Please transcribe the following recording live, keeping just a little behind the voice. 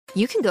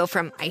You can go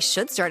from I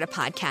should start a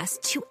podcast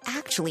to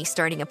actually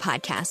starting a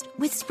podcast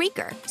with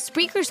Spreaker.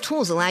 Spreaker's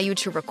tools allow you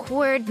to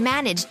record,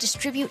 manage,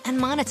 distribute, and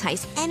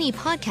monetize any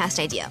podcast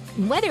idea,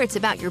 whether it's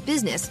about your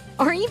business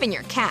or even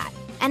your cat.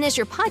 And as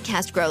your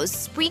podcast grows,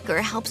 Spreaker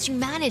helps you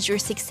manage your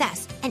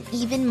success and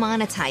even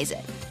monetize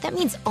it. That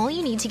means all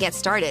you need to get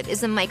started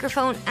is a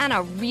microphone and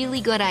a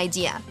really good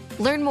idea.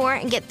 Learn more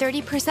and get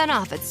 30%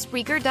 off at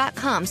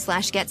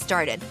Spreaker.com/get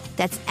started.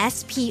 That's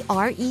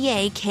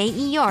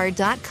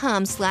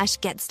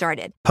SPREAKER.com/get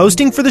started.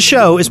 Hosting for the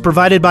show is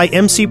provided by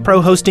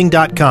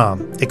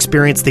MCProHosting.com.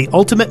 Experience the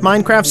ultimate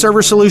Minecraft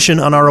server solution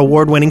on our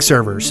award-winning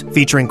servers.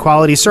 Featuring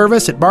quality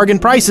service at bargain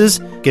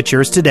prices. Get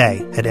yours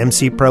today at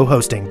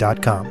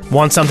MCProHosting.com.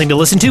 Want something to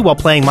listen to while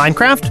playing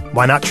Minecraft?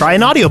 Why not try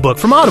an audiobook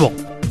from Audible?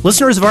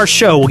 Listeners of our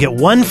show will get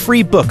one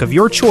free book of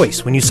your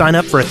choice when you sign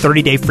up for a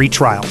 30-day free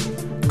trial.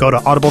 Go to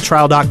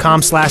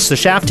audibletrial.com/The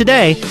Shaft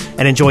today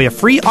and enjoy a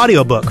free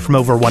audiobook from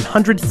over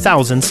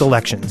 100,000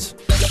 selections.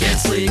 Can't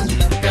sleep,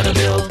 gotta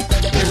build.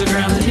 There's a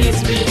ground that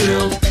needs to be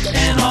drilled,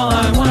 and all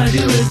I wanna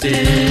do is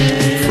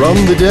dig.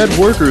 From the Dead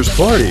Workers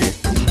Party,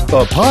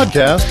 a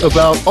podcast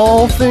about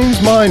all things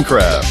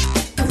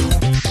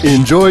Minecraft.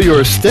 Enjoy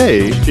your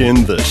stay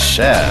in The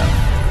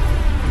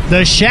Shaft.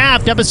 The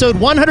Shaft, episode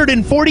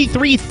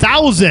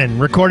 143,000,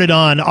 recorded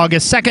on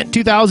August 2nd,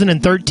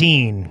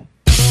 2013.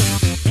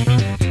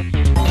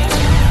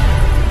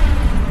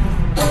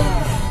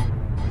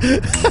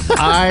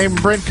 I'm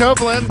Brent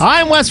Copeland.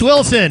 I'm Wes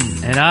Wilson.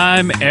 And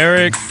I'm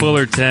Eric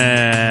Fullerton.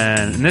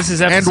 And this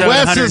is episode And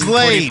Wes is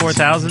late.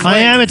 144,000. I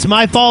am. It's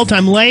my fault.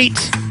 I'm late.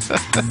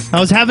 I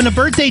was having a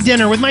birthday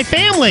dinner with my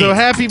family. So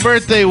happy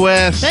birthday,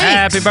 Wes.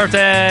 Thanks. Happy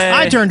birthday.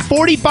 I turned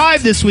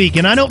 45 this week,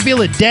 and I don't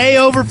feel a day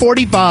over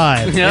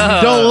 45.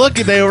 Yeah. Don't look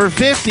a day over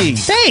 50.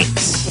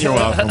 Thanks. You're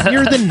welcome.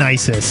 You're the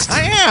nicest.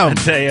 I am.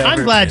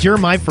 I'm glad you're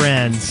my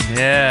friends.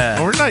 Yeah.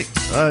 We're nice.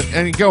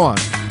 And go on.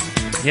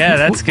 Yeah,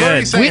 that's What are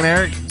you good. saying,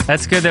 Eric?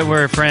 That's good that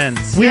we're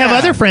friends. We have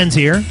other friends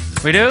here.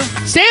 We do?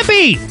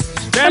 Stampy!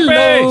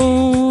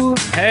 Hello.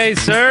 Hey,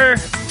 sir.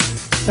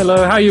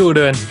 Hello, how you all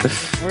doing?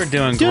 We're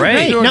doing Doing great.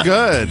 great. Doing No.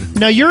 good.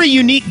 Now, you're a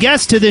unique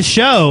guest to this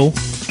show.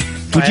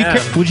 Would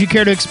you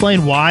care to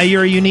explain why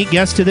you're a unique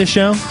guest to this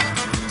show?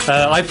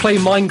 I play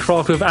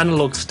Minecraft with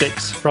analog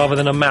sticks rather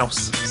than a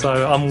mouse,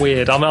 so I'm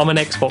weird. I'm an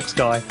Xbox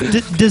guy.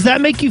 Does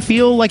that make you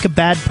feel like a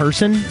bad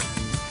person?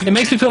 It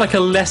makes me feel like a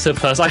lesser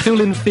person. I feel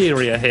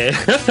inferior here.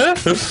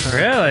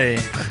 Really?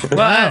 Well,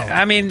 Wow.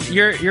 I mean,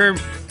 you're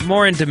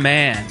more in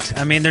demand.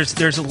 I mean, there's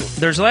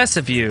less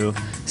of you,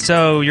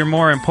 so you're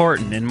more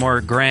important and more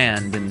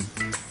grand, and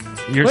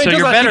you're Well, it so does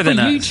you're better actually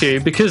than for us.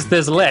 YouTube, because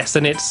there's less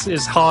and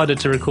it's harder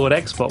to record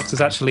Xbox. It's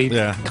actually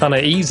kind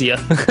of easier.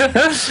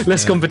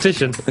 Less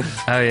competition.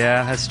 Oh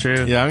yeah, that's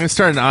true. Yeah, I'm going to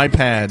start an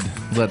iPad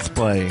Let's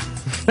Play.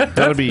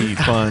 That'll be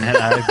fun. An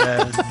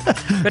iPad.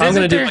 But I'm going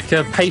to isn't do there- like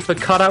a paper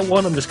cutout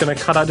one. I'm just going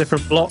to cut out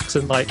different blocks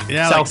and like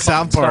Yeah, like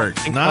South Park.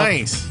 stuff.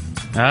 Nice.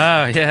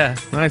 Oh yeah.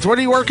 Nice. What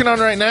are you working on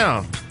right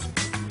now?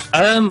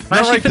 I'm actually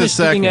right this finished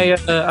doing a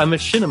second.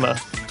 machinima.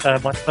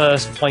 My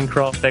first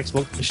Minecraft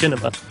Xbox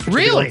machinima.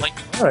 Really?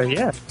 Oh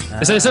yeah.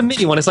 It's a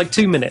mini one. It's like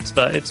 2 minutes,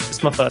 but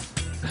it's my first.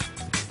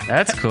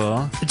 That's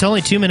cool. It's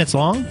only 2 minutes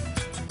long.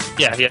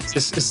 Yeah.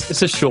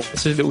 It's a short.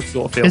 It's a little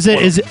short film. Is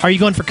it? Are you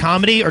going for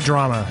comedy or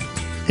drama?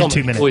 In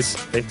 2 minutes. Always.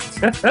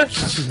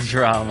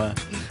 Drama.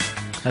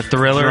 A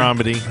thriller.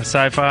 Dramedy. A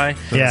sci-fi.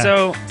 Yeah.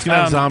 So It's going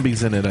to have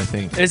zombies in it, I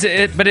think. is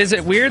it? But is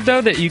it weird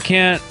though that you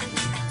can't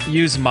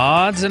use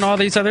mods and all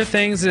these other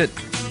things that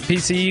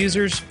PC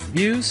users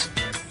use?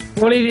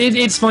 Well,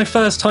 it's my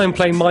first time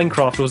playing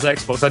Minecraft was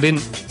Xbox. I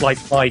didn't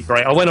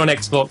migrate. I went on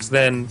Xbox,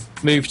 then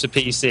moved to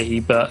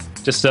PC, but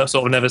just sort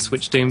of never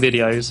switched doing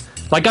videos.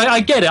 Like I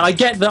get it. I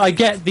get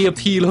the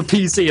appeal of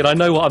PC, and I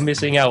know what I'm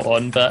missing out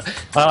on. But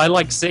I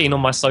like sitting on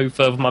my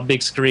sofa with my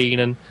big screen,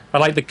 and I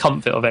like the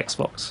comfort of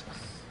Xbox.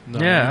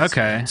 Yeah.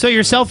 Okay. So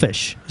you're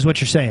selfish, is what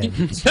you're saying. You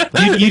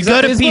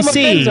go to It's what my friends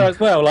PC. are as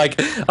well.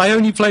 Like I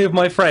only play with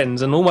my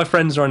friends, and all my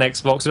friends are on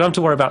Xbox. You don't have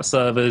to worry about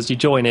servers. You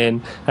join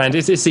in, and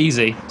it's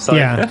easy. So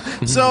Yeah.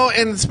 So,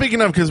 and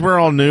speaking of, because we're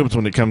all noobs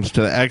when it comes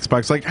to the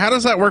Xbox, like, how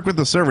does that work with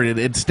the server?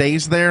 It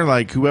stays there?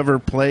 Like, whoever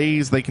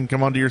plays, they can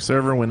come onto your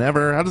server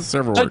whenever? How does the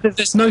server work?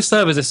 There's no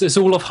servers. It's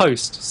all off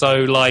host.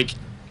 So like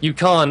you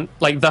can't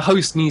the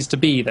host needs to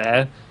be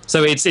there.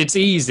 So it's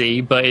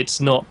easy, but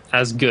it's not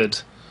as good.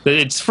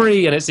 It's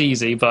free and it's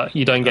easy, but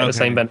you don't get the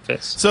same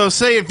benefits. So,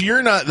 say if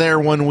you're not there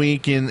one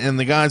week and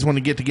the guys want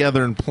to get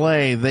together and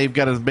play, they've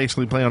got to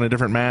basically play on a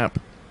different map.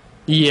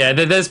 Yeah,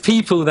 there's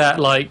people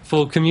that, like,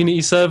 for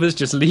community servers,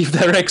 just leave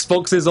their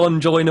Xboxes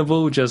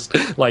unjoinable, just,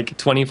 like,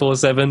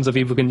 24/7 so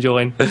people can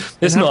join.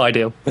 It's not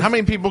ideal. How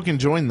many people can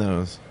join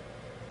those?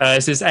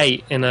 It's just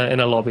 8 in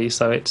a lobby,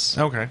 so it's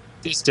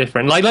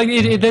different.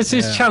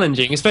 It's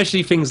challenging,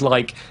 especially things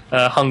like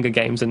Hunger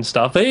Games and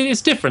stuff. It's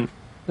different.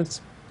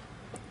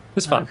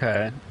 It's fun.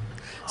 Okay.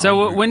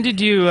 So when did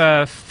you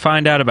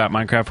find out about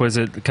Minecraft? Was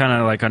it kind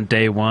of like on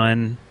day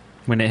one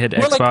when it hit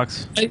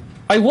Xbox?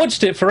 I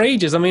watched it for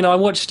ages. I mean, I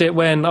watched it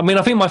when...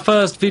 I think my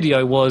first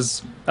video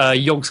was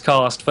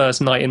Yogscast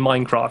first night in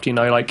Minecraft, you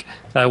know, like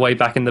way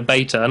back in the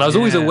beta. And I was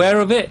always aware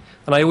of it,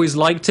 and I always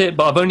liked it,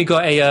 but I've only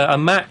got a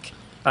Mac,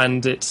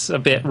 and it's a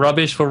bit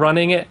rubbish for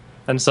running it.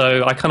 And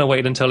so I kind of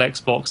waited until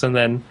Xbox, and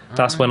then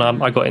that's when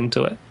I got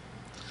into it.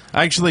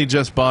 I actually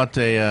just bought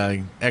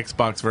a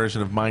Xbox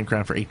version of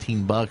Minecraft for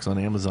 $18 on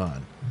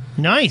Amazon.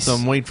 Nice. So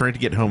I'm waiting for it to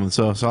get home, and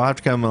so I'll have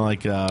to come and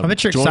like. I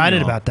bet you're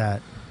excited about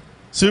that.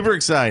 Super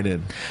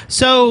excited.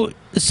 So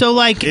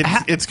like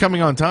it's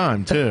coming on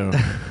time too.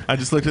 I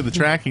just looked at the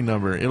tracking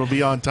number. It'll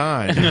be on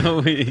time.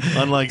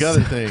 Unlike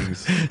other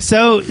things.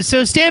 So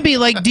Stampy,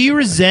 like, do you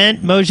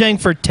resent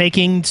Mojang for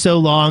taking so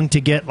long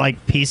to get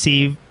like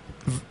PC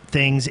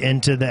things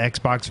into the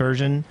Xbox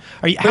version?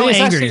 How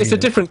angry? It's a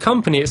different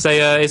company. It's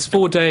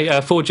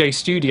 4J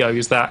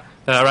Studios that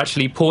are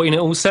actually porting it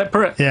all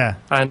separate. Yeah,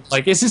 and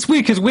like it's just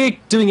weird because we're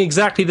doing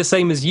exactly the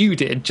same as you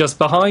did, just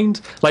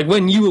behind. Like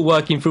when you were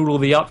working through all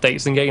the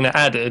updates and getting it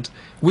added,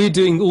 we're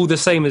doing all the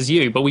same as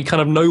you, but we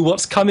kind of know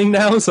what's coming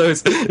now. So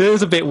it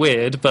is a bit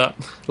weird, but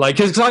like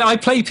because I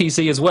play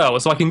PC as well,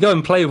 so I can go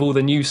and play with all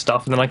the new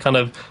stuff, and then I kind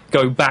of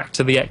go back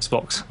to the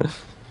Xbox.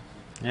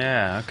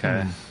 Yeah.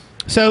 Okay.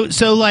 So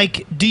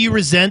like, do you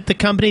resent the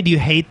company? Do you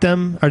hate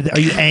them? Are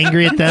you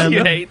angry at them?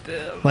 You hate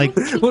them. Like,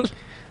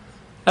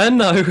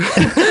 no.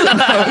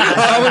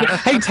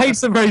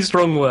 Hate's a very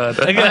strong word.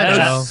 I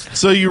know.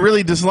 So you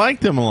really dislike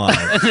them a lot.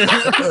 Is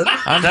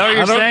that what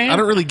you're saying? I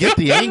don't really get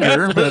the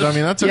anger, but I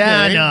mean that's okay.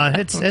 Yeah, I know.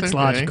 It's okay.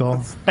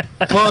 logical.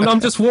 Well,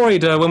 I'm just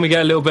worried when we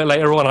get a little bit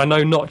later on. I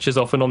know Notch is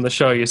often on the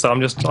show, so I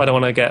don't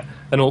want to get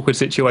an awkward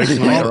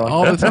situation later on.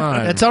 all the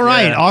time. It's all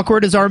right. Yeah.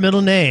 Awkward is our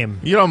middle name.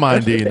 You don't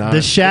mind, do you? Not?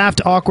 The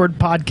Shaft Awkward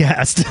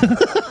Podcast.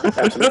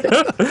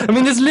 I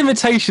mean, there's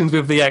limitations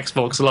with the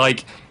Xbox.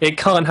 Like, it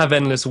can't have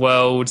endless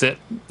worlds. It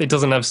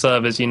doesn't have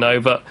servers, you know.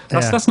 But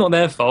that's not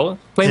their fault.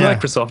 Blame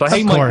Microsoft. I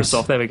hate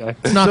Microsoft. There we go.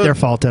 It's not their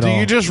fault at all. Do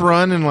you just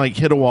run and like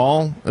hit a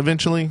wall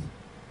eventually?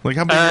 Like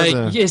how big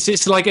is Yes,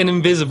 it's like an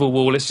invisible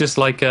wall. It's just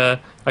like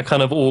a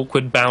kind of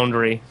awkward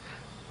boundary.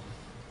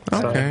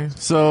 Okay,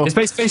 so it's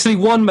basically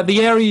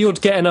the area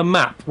you'd get in a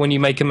map when you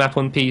make a map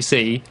on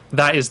PC.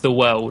 That is the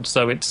world,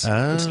 so it's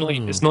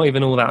not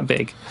even all that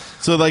big.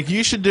 So like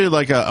you should do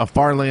like a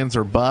Farlands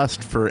or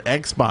Bust for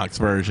Xbox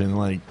version,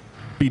 like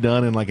be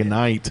done in like a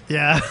night.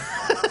 Yeah.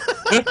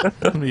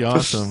 That'd be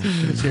awesome.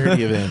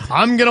 Charity event.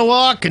 I'm gonna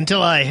walk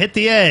until I hit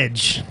the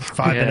edge.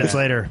 5 minutes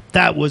later.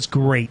 That was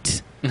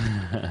great.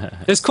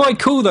 It's quite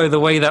cool though the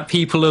way that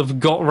people have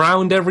got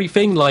round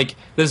everything. Like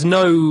there's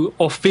no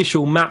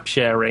official map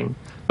sharing,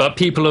 but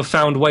people have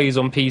found ways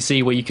on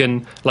PC where you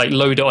can like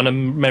load it on a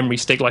memory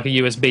stick like a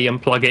USB and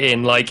plug it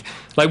in. Like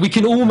we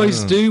can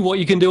almost do what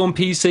you can do on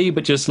PC,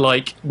 but just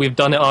like we've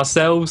done it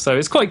ourselves. So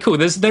it's quite cool.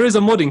 There is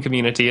a modding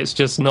community. It's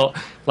just not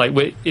like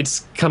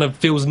it's kind of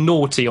feels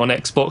naughty on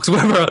Xbox,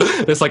 where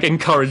it's like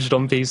encouraged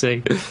on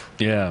PC.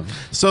 Yeah.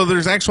 So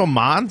there's actual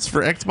mods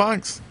for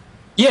Xbox?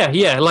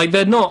 Yeah, like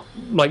they're not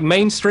like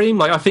mainstream.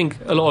 Like I think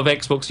a lot of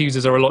Xbox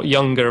users are a lot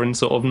younger and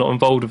sort of not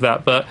involved with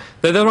that. But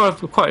there are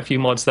quite a few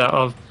mods that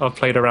I've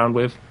played around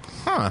with.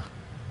 Huh.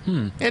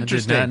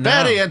 Interesting.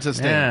 Very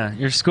interesting. Yeah,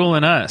 you're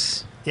schooling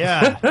us.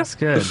 Yeah, That's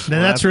good.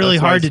 Then that's really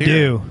that's why hard to it's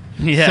here. do.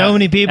 Yeah. So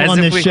many people on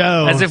this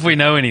show. As if we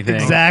know anything.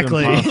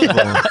 Exactly.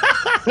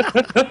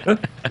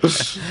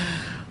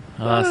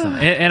 Awesome.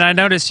 And I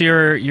noticed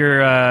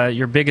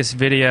your biggest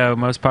video,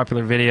 most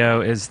popular video,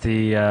 is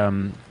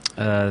the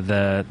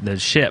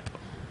ship.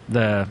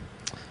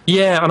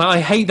 Yeah, and I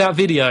hate that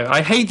video.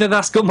 I hate that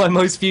that's got my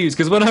most views,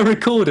 because when I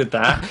recorded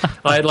that,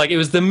 it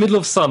was the middle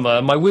of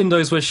summer, my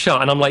windows were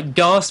shut, and I'm like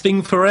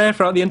gasping for air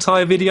throughout the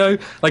entire video.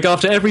 Like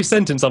after every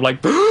sentence, I'm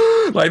like,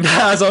 like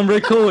that as I'm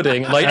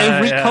recording. Like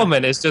every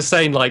comment is just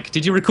saying like,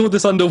 did you record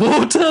this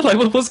underwater?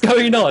 Like what's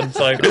going on?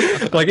 So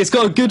like it's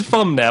got a good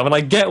thumbnail, and I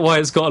get why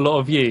it's got a lot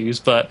of views,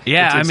 but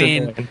yeah, it's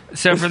annoying.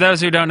 So for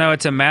those who don't know,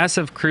 it's a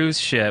massive cruise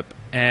ship,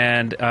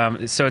 and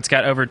so it's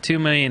got over 2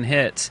 million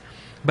hits,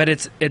 but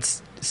it's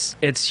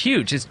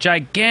huge. It's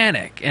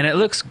gigantic, and it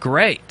looks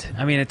great.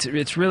 I mean,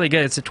 it's really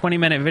good. It's a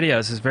 20-minute video.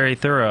 This is very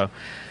thorough.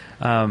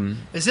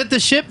 Is it the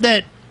ship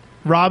that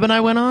Rob and I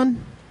went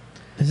on?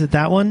 Is it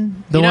that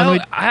one?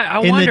 I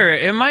wonder.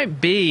 It might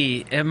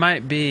be. It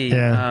might be.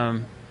 Yeah.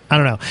 I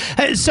don't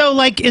know. So,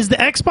 like, is the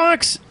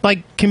Xbox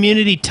like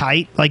community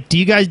tight? Like, do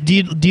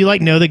you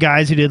like know the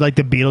guys who did like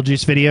the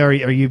Beetlejuice video? Or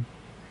are you?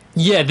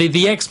 Yeah, the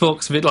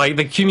Xbox, like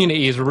the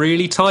community is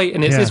really tight,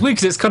 and it's weird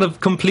because it's kind of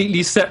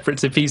completely separate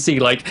to PC.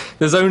 Like,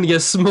 there's only a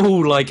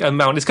small like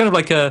amount. It's kind of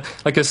like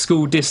a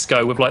school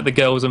disco with like the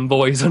girls and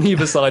boys on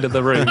either side of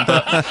the room.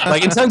 But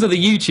like in terms of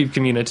the YouTube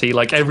community,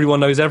 like everyone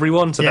knows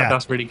everyone, so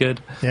that's really good.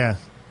 Yeah.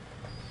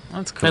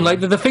 That's cool. And like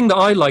the thing that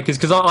I like is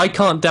because I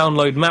can't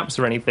download maps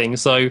or anything.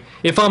 So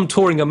if I'm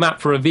touring a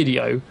map for a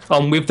video,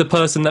 I'm with the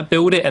person that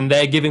built it, and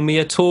they're giving me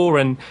a tour,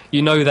 and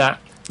you know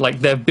that like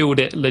they've built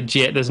it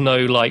legit. There's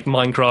no like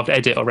Minecraft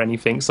edit or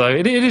anything. So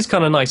it is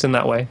kind of nice in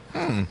that way.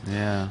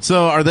 Yeah.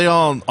 So are they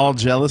all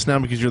jealous now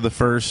because you're the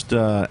first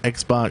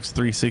Xbox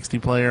 360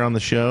 player on the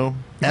show?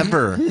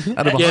 ever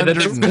out of Yeah, they're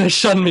 100. going to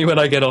shun me when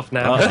I get off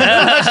now.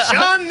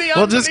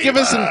 Well, just give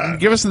us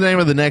the name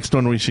of the next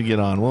one we should get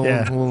on. We'll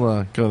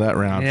go that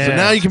round. Yeah. So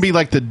now you can be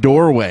like the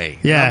doorway.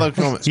 Yeah. Now they'll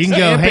come, You can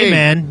go, hey, Stampy,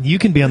 man, you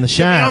can be on the get me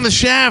shaft. on the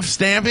shaft,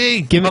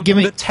 Stampy. Give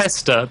me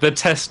The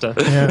tester.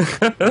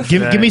 yeah.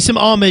 give me some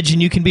homage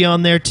and you can be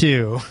on there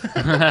too.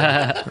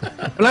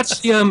 Well,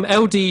 actually,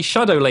 LD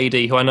Shadow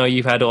Lady, who I know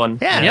you've had on,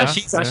 Yeah.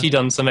 she's actually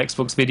done some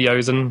Xbox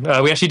videos, and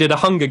we actually did a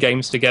Hunger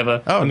Games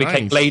together, Oh, and we nice.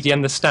 came Lady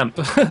and the Stamp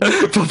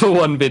for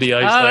one video.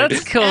 Oh, so.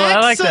 that's cool. I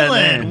like that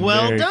Excellent. name.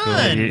 Well Very cool.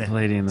 done.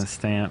 Lady in the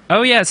Stamp.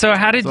 Oh, yeah. So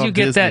how did all you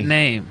get that Disney.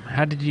 name?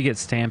 How did you get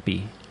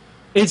Stampy?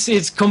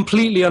 It's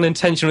completely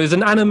unintentional. It's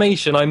an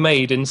animation I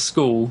made in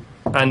school,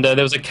 and there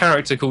was a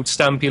character called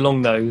Stampy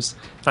Longnose,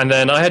 and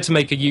then I had to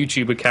make a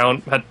YouTube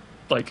account.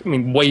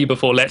 Way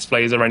before Let's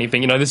Plays or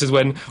anything. This is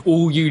when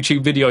all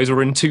YouTube videos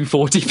were in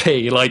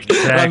 240p.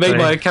 I made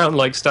my account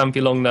like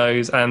Stampy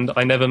Longnose, and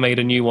I never made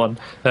a new one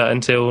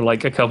until a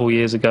couple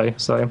years ago.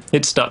 So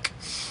it stuck.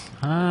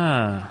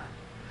 Ah.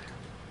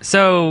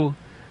 So,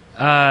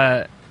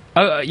 your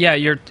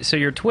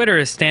Twitter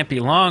is Stampy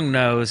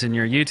Longnose, and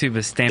your YouTube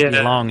is Stampy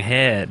Yeah.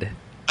 Longhead.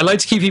 I like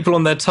to keep people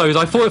on their toes.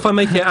 I thought if I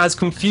make it as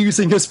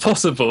confusing as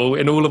possible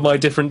in all of my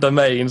different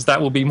domains,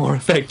 that will be more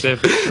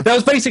effective. That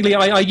was basically,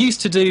 I used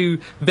to do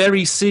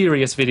very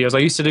serious videos. I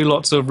used to do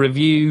lots of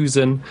reviews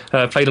and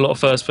played a lot of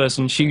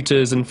first-person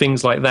shooters and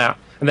things like that.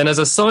 And then as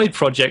a side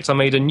project, I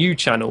made a new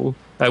channel,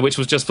 which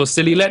was just for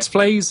silly Let's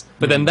Plays.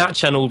 But then that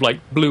channel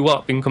blew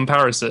up in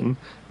comparison.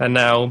 And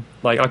now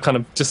I kind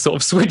of just sort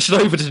of switched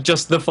over to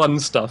just the fun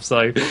stuff.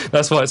 So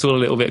that's why it's all a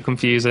little bit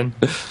confusing.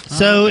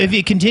 So if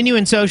you continue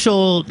in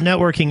social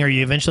networking, or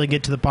you eventually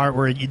get to the part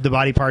where the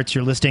body parts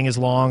you're listing as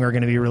long are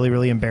going to be really,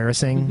 really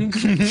embarrassing.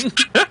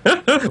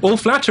 All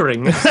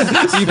flattering.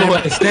 Either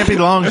way. Stampy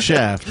Long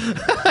Shaft.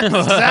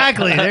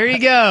 Exactly. There you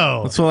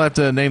go. That's what we'll have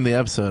to name the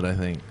episode, I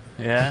think.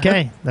 Yeah.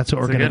 Okay, that's what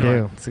we're going to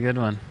do. It's a good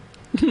one.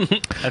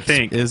 I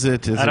think. Is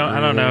it? I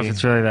don't know if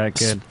it's really that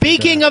good.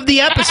 Speaking of the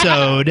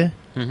episode,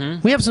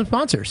 we have some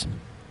sponsors.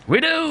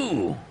 We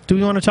do. Do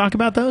we want to talk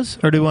about those,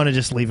 or do we want to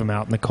just leave them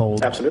out in the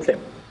cold? Absolutely.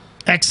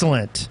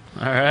 Excellent.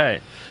 All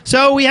right.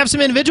 So we have some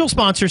individual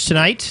sponsors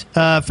tonight.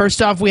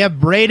 First off, we have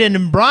Braden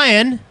and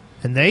Brian,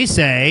 and they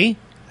say,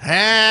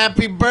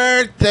 Happy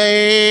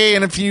birthday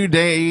in a few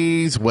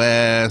days,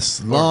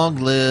 Wes. Long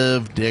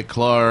live Dick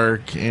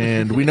Clark.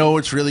 And we know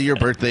it's really your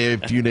birthday a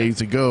few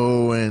days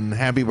ago, and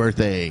happy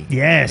birthday.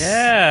 yes.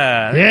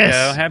 Yeah. There Yes.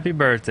 you go. Happy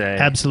birthday.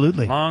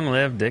 Absolutely. Long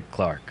live Dick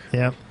Clark.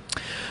 Yeah.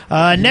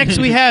 Next,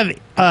 we have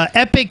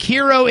Epic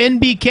Hero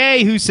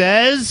NBK, who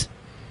says,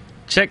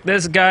 Check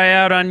this guy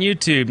out on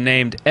YouTube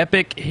named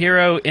Epic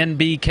Hero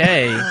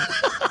NBK.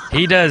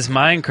 He does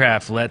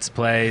Minecraft Let's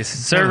Plays,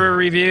 server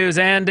reviews,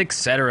 and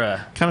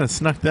etc. Kind of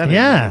snuck that in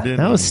yeah, there, didn't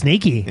that was we?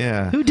 sneaky.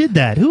 Yeah. Who did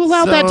that? Who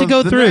allowed that to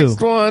go the through?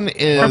 next one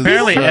is...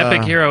 Apparently,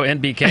 Epic Hero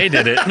NBK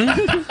did it.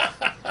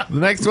 The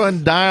next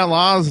one, Dial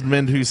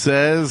Osmond, who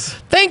says...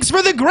 Thanks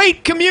for the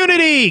great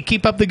community.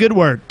 Keep up the good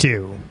work,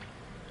 too.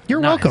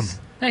 You're Nice. welcome.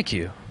 Thank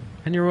you.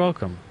 And you're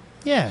welcome.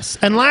 Yes.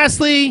 And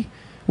lastly,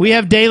 we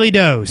have Daily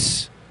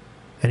Dose.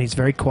 And he's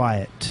very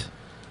quiet.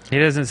 He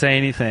doesn't say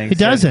anything. He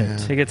so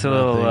doesn't. He gets a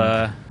little,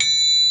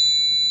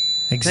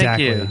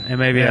 Exactly. thank you. And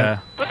maybe,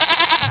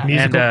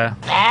 Musical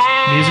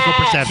Should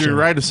perception. we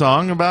write a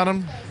song about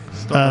him?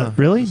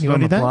 Really? You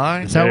want to do that?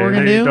 Fly? Is that what we're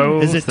going to do?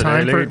 Dose, Is it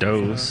time the daily for...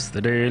 dose?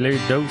 The daily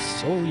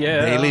dose. Oh,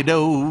 yeah. Daily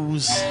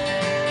Dose.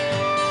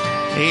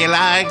 He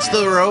likes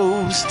the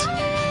roast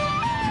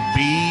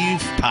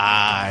beef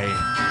pie.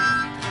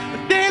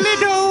 Daily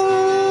Dose.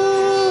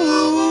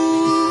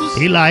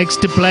 He likes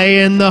to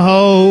play in the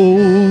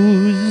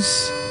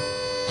hose.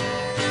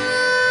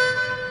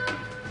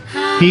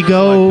 He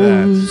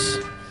goes,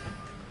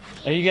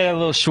 Oh, you got a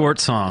little short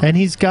song. and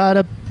he's got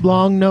a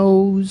long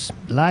nose,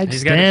 like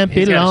He's got a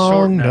Stampy short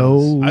long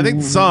nose. nose. I think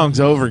the song's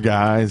over,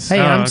 guys. Hey,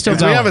 Oh, I'm okay. still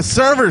 'Cause going. we have a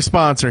server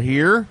sponsor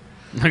here.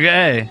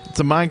 Okay. It's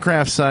a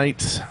Minecraft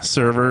site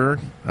server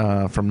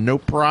from No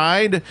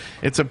Pride.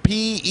 It's a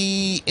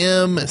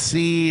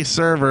PEMC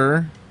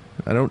server.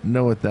 I don't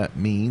know what that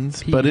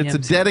means, but it's a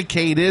PEMC.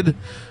 dedicated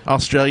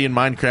Australian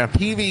Minecraft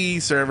PvE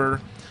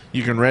server.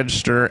 You can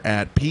register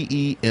at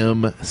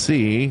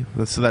PEMC.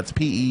 So that's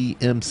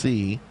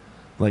PEMC,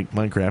 like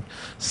Minecraft,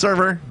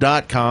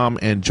 server.com,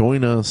 and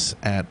join us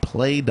at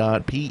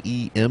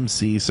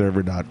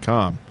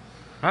play.pemcserver.com.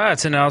 Ah,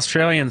 it's an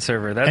Australian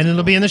server. That's And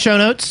it'll be in the show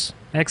notes.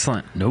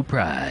 excellent. No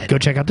pride. Go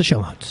check out the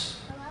show notes.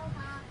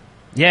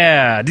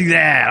 Yeah, do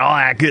that. All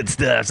that good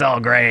stuff's all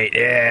great.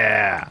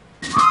 Yeah.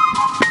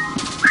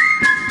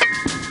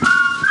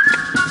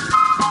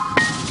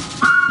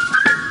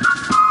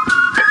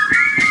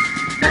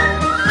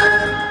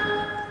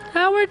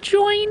 Our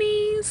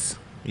journeys.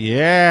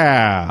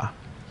 Yeah.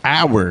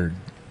 Our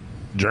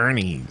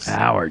journeys.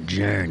 Our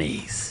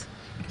journeys.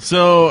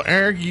 So,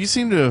 Eric, you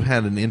seem to have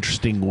had an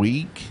interesting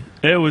week.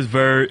 It was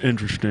very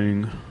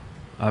interesting.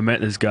 I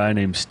met this guy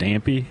named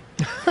Stampy.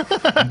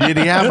 Did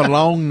he have a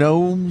long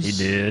nose? He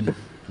did.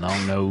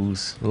 Long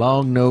nose.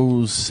 Long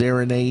nose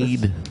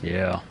serenade.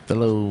 Yeah.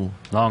 Fellow.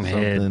 Long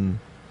head. something.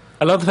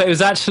 I love the fact it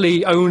was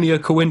actually only a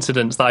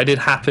coincidence that I did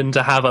happen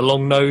to have a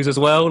long nose as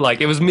well. Like,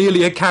 it was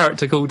merely a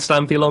character called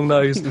Stampy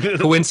Longnose.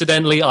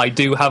 Coincidentally, I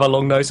do have a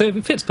long nose, so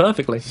it fits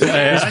perfectly.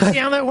 I see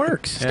how that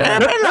works.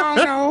 Stampy long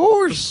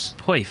nose.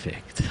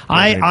 Perfect.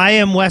 I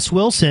am Wes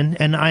Wilson,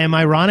 and I am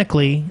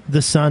ironically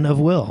the son of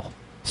Will.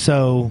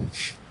 So,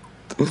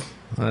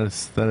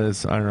 That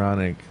is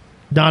ironic.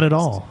 not at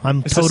all.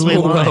 I'm It's totally a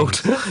small lying.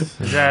 world.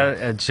 Is that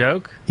a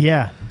joke?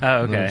 Yeah. Oh,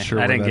 okay. Not sure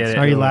I where didn't get that's- it.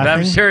 Are you But I'm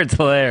laughing? sure it's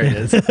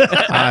hilarious.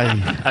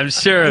 I I'm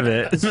sure of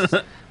it.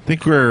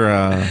 think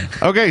we're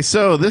okay.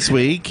 So this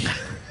week,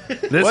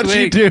 This what'd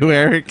week, you do,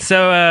 Eric?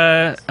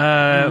 So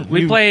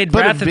we You played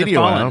put a Wrath of the video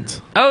Fallen. out.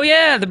 Oh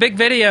yeah, the big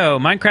video,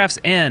 Minecraft's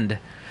End.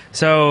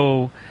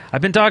 So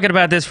I've been talking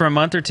about this for a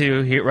month or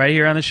two right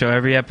here on the show,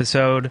 every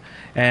episode,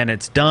 and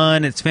it's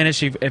done. It's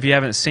finished. If you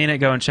haven't seen it,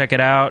 go and check it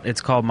out.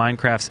 It's called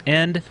Minecraft's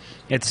End.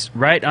 It's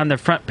right on the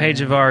front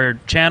page of our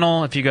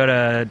channel. If you go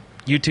to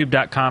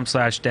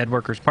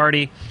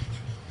youtube.com/deadworkersparty,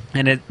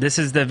 and this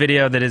is the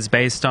video that is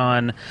based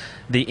on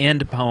the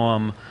end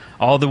poem.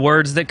 All the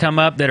words that come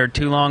up that are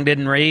too long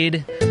didn't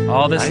read,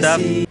 all this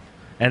stuff.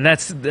 And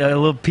that's a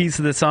little piece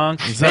of the song.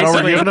 Is that all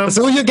we're giving them? That's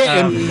all you're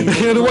getting. You're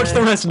going to watch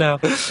the rest now.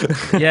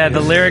 Yeah, the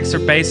lyrics are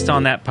based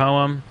on that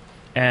poem.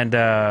 And,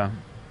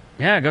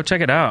 yeah, go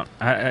check it out.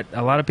 A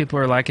lot of people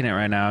are liking it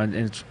right now.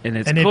 And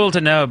it's cool to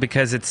know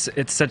because it's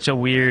such a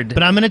weird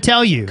But I'm going to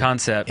tell you,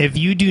 concept. if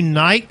you do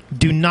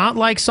not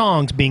like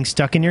songs being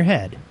stuck in your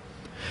head,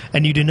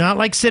 and you do not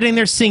like sitting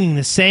there singing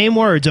the same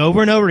words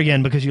over and over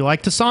again because you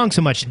like the song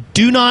so much,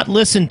 do not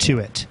listen to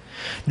it.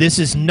 This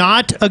is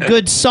not a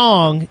good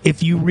song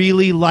if you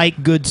really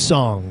like good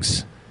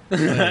songs.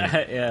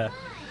 Yeah.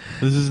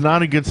 This is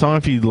not a good song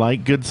if you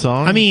like good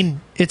songs. I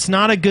mean, it's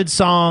not a good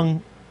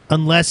song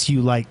unless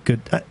you like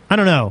good... I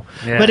don't know.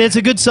 Yeah. But it's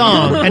a good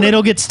song, and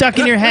it'll get stuck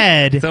in your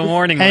head. It's a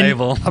warning and,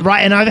 label.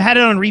 Right, and I've had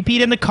it on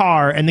repeat in the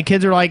car, and the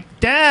kids are like,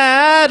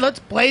 Dad, let's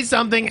play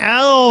something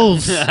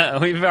else.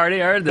 We've already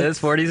heard this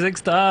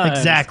 46 times.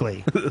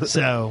 Exactly.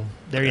 So,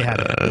 there you have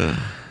it.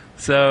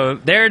 So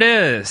there it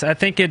is. I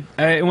think it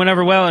went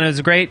over well, and it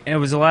was great. It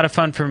was a lot of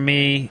fun for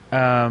me.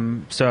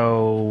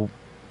 So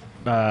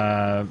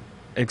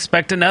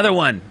expect another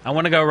one. I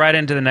want to go right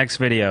into the next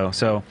video.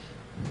 So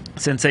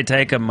since they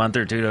take a month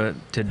or two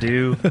to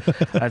do,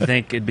 I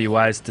think it'd be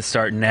wise to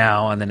start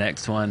now on the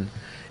next one.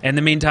 In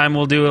the meantime,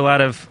 we'll do a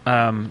lot of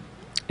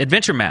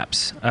adventure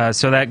maps.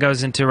 So that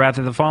goes into Wrath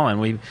of the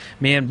Fallen.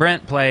 Me and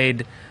Brent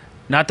played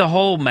not the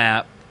whole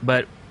map,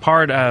 but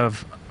part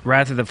of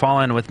Wrath of the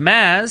Fallen with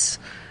Maz,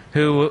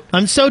 who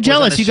I'm so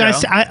jealous. the You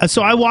guys, show.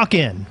 so I walk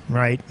in,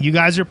 right? You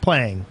guys are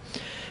playing,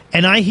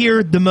 and I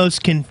hear the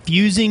most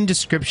confusing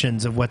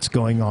descriptions of what's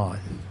going on.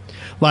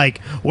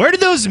 Like, where did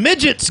those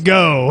midgets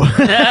go?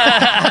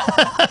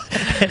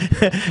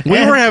 we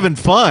were having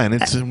fun.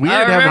 It's weird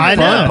I having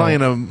know. fun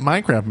playing a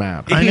Minecraft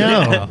map. I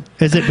know.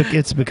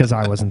 It's because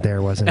I wasn't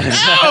there, wasn't it?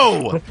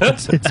 No,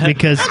 It's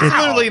because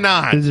absolutely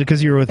not. It's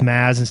because you were with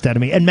Maz instead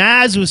of me. And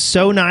Maz was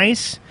so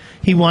nice.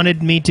 He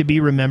wanted me to be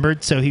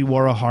remembered, so he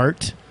wore a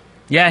heart.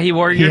 Yeah, he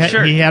wore your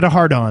shirt. He had a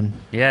heart on.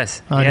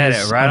 Yes, he On had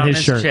his- it right on on his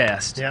his shirt.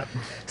 chest. Yep.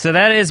 So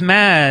that is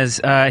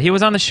Maz. He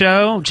was on the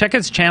show. Check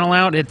his channel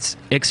out. It's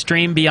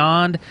Extreme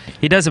Beyond.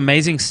 He does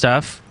amazing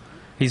stuff.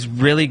 He's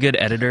really good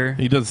editor.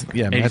 He does,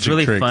 yeah, He's magic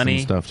really tricks funny.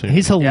 and stuff too.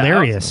 He's Yeah,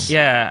 hilarious.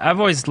 I've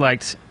always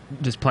liked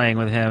just playing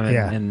with him and,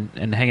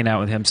 Yeah. and hanging out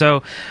with him.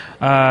 So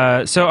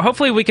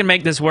hopefully we can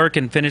make this work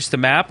and finish the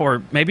map,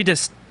 or maybe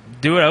just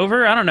do it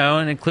over. I don't know,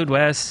 and include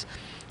Wes.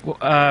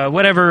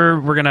 Whatever,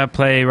 we're gonna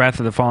play Wrath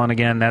of the Fallen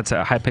again. That's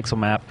a Hypixel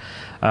map.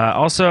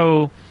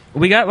 Also,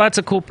 we got lots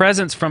of cool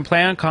presents from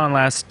PlayOnCon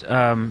last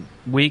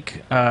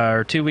week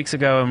or 2 weeks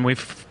ago, and we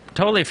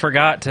totally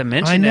forgot to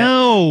mention I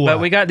know. it. But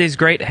we got these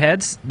great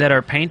heads that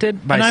are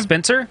painted by And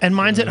Spencer. And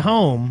mine's at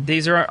home.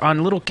 These are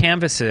on little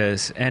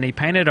canvases, and he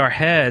painted our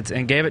heads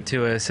and gave it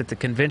to us at the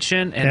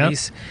convention. And Yep.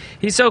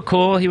 he's so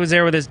cool. He was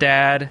there with his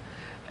dad.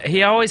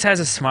 He always has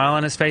a smile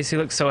on his face. He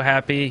looks so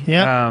happy.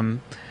 Yep.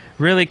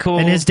 Really cool.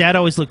 And his dad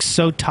always looks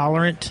so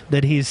tolerant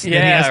that that he has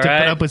to put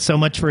up with so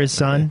much for his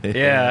son.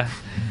 Yeah.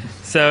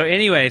 So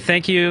anyway,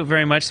 thank you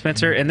very much,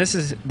 Spencer. And this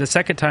is the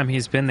second time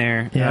he's been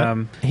there. Yeah.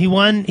 He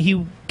won.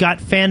 He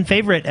got fan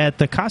favorite at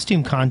the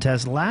costume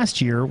contest last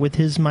year with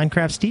his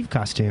Minecraft Steve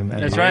costume.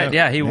 That's right.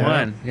 Yeah, he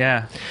won.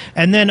 Yeah.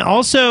 And then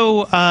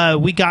also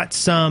we got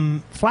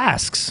some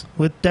flasks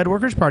with Dead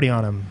Workers Party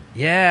on them.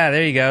 Yeah,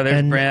 there you go. There's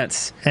And-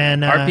 Brent's.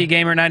 and, RP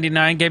Gamer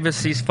 99 gave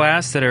us these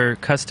flasks that are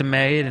custom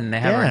made, and they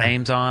have our Yeah.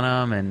 names on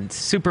them, and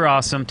super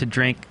awesome to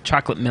drink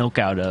chocolate milk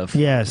out of.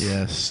 Yes.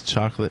 Yes,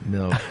 chocolate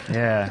milk.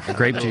 Yeah,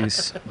 grape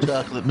juice.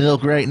 Chocolate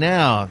milk right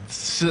now.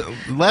 It's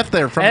left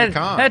there from the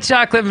con. That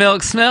chocolate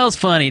milk smells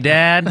funny,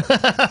 Dad.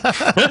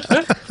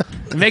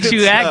 It makes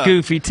you act stuff.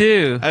 goofy,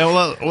 too. I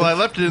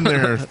left it in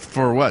there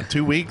for what,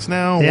 2 weeks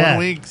now? Yeah, 1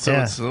 week? So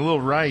yeah. it's a little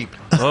ripe.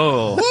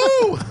 Oh,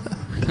 Woo!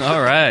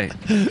 all right.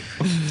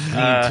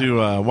 Need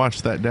to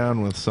watch that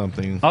down with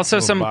something. Also,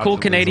 Little some box cool of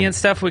Canadian wisdom.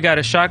 stuff. We got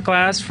a shot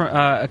glass,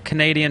 a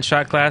Canadian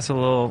shot glass, a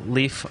little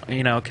leaf,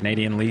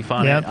 Canadian leaf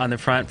on Yep. it on the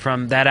front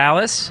from that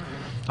Alice.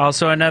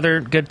 Also,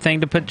 another good thing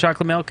to put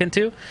chocolate milk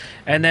into.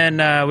 And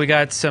then we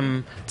got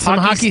some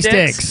hockey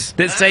sticks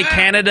that say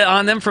Canada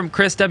on them from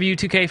Chris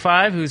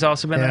W2K5, who's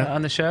also been Yeah.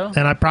 on the show.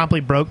 And I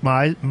promptly broke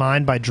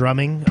mine by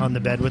drumming on the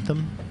bed with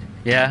them.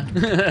 Yeah.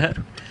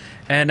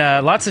 And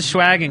lots of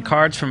swag and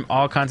cards from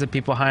all kinds of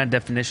people. High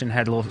Definition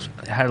had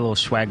little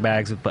swag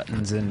bags with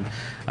buttons, and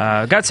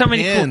got so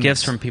many cool Pins.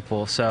 gifts from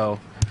people. So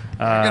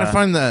I gotta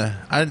find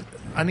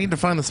I need to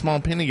find the small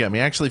pin you got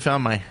me. I actually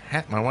found my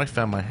hat. My wife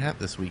found my hat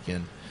this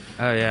weekend.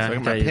 oh yeah, So I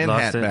got my you pin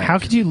lost hat it. back. How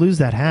could you lose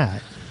that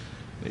hat?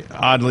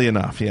 Oddly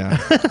enough, yeah.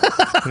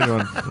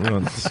 we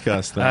won't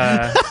discuss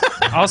that.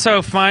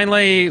 Also,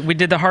 finally, we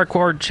did the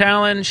Hardcore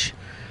Challenge,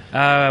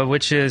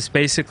 which is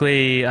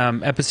basically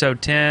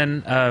episode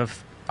 10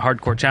 of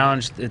Hardcore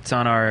Challenge. It's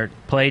on our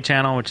Play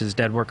channel, which is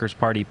Dead Workers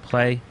Party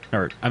Play.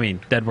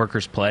 Dead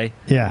Workers Play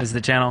is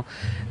the channel.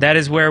 That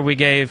is where we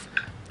gave...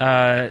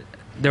 there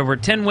were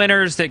 10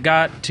 winners that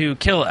got to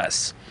kill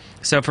us.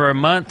 So for a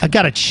month... I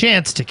got a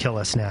chance to kill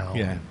us now.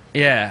 Yeah.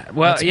 Yeah,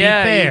 well, Let's be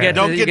yeah. fair. You get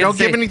Don't to,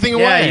 give anything Yeah,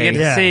 away. you get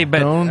to Yeah. see. But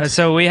Don't.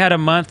 so we had a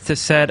month to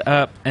set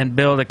up and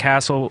build a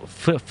castle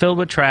filled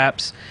with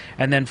traps,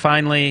 and then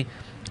finally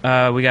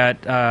we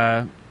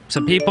got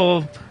some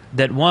people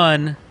that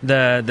won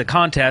the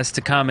contest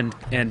to come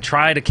and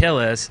try to kill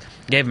us.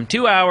 Gave them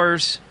 2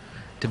 hours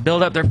to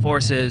build up their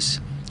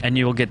forces, and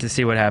you will get to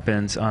see what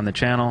happens on the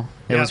channel.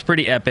 It Yep. was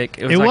pretty epic.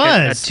 It It was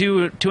like was. a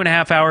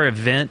 2.5 hour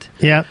event.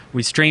 Yep.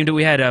 We streamed it.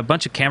 We had a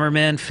bunch of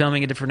cameramen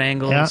filming at different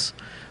angles.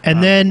 Yeah.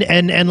 And then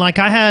and like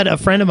I had a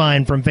friend of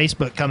mine from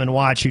Facebook come and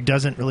watch who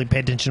doesn't really pay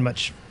attention to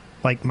much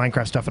like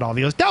Minecraft stuff at all.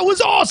 He goes, "That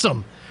was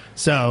awesome."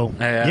 So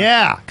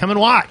Yeah. come and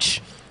watch.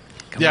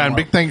 Yeah, and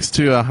big thanks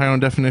to High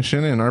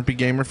Definition and RP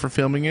Gamer for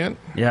filming it.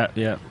 Yeah,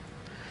 yeah.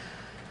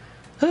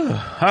 All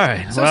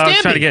right. So well, I was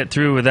Stampy. trying to get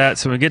through with that,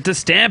 so we get to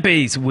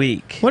Stampy's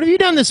week. What have you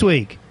done this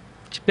week?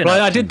 What you been Right,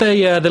 up I to? did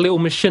the little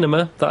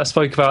machinima that I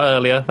spoke about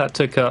earlier. That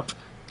took up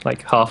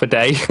like half a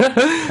day.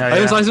 I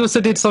also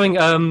did something.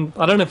 I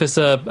don't know if it's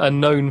a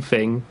known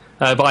thing,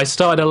 but I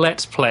started a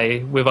Let's Play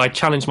with I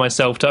challenged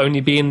myself to only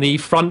be in the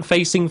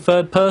front-facing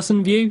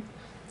third-person view,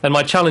 and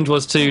my challenge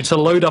was to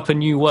load up a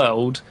new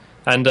world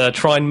and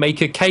try and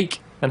make a cake,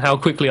 and how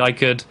quickly I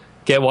could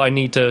get what I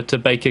need to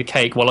bake a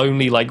cake while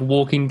only like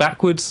walking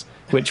backwards,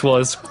 which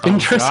was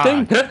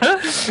interesting.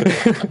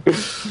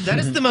 That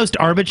is the most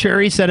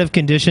arbitrary set of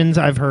conditions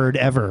I've heard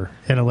ever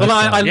in a Let's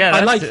Well, I Yeah,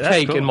 like that's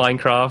cake cool. in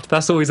Minecraft.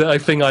 That's always a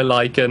thing I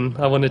like, and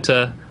I wanted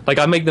to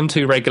I make them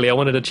too regularly. I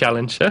wanted a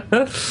challenge.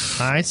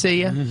 I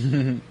see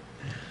you.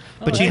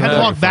 But you had to Yeah.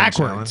 walk Fun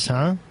backwards,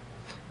 huh?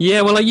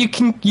 Yeah, well, like you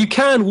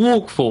can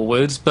walk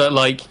forwards, but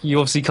like you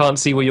obviously can't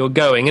see where you're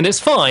going, and it's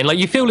fine. Like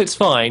you feel it's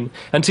fine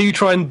until you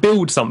try and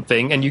build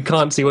something, and you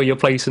can't see where you're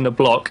placing a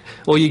block,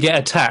 or you get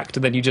attacked,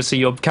 and then you just see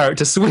your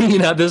character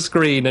swinging at the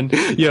screen, and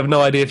you have no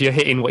idea if you're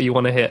hitting what you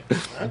want to hit.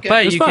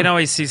 But It's you fun. can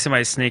always see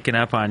somebody sneaking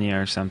up on you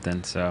or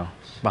something, so Yeah,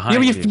 behind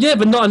but you. yeah,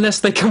 but not unless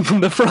they come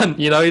from the front.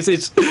 You know,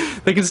 it's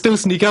they can still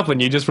sneak up on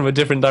you just from a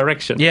different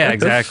direction. Yeah,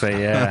 exactly,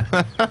 yeah.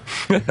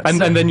 and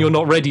then you're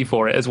not ready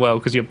for it as well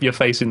because you're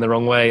facing the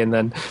wrong way. And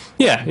then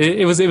yeah,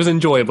 it was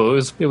enjoyable.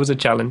 It was a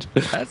challenge.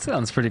 That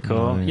sounds pretty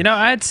cool. You know,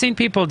 I had seen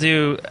people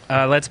do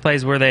Let's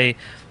Plays where they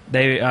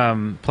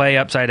play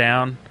upside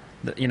down.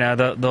 You know,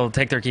 they'll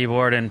take their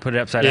keyboard and put it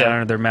upside Yeah. down,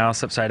 or their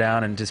mouse upside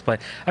down, and just play.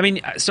 I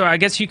mean, so I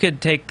guess you could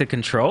take the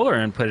controller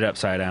and put it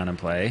upside down and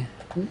play.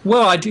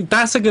 Well,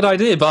 that's a good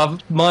idea,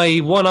 but my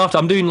one after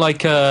I'm doing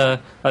like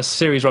a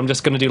series where I'm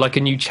just going to do like a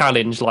new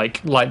challenge,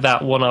 like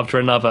that one after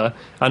another.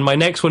 And my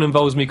next one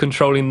involves me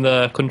controlling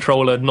the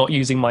controller, not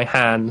using my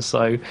hands.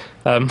 So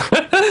I don't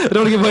want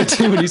to give away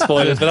too many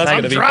spoilers, but that's going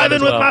I'm to be fun driving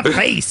as with well. my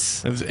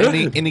face. Is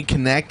any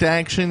Connect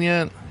action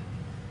yet?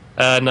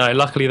 No,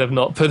 luckily they've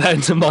not put that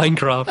into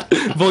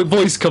Minecraft.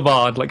 Voice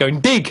command, like going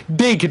dig with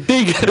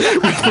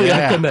the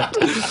Yeah.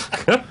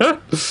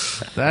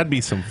 Ethernet. That'd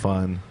be some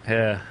fun.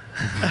 Yeah.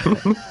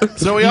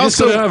 So we You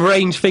just also sort of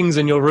arrange things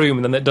in your room,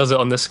 and then it does it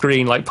on the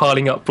screen, like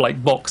piling up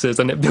like boxes,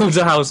 and it builds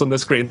a house on the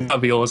screen.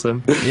 That'd be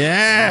awesome.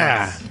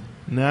 yeah.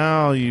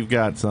 Now you've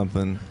got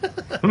something,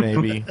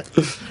 maybe.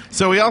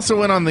 So we also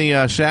went on the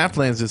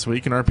Shaftlands this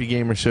week, and RP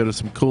Gamer showed us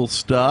some cool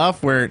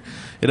stuff where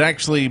it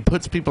actually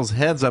puts people's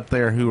heads up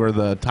there who are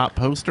the top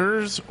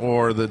posters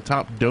or the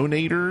top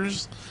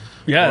donators.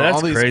 Yeah, or that's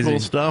all these crazy. cool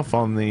stuff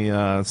on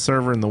the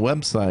server and the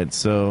website.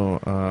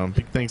 So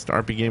big thanks to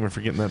RP Gamer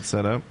for getting that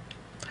set up.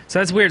 So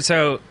that's weird.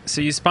 So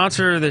you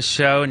sponsor the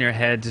show, and your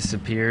head just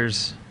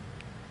appears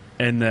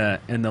in the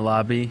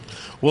lobby.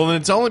 Well, then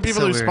it's only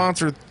people So who weird.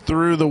 sponsor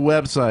through the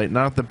website,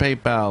 not the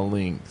PayPal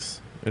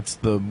links. It's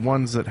the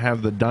ones that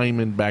have the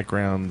diamond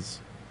backgrounds.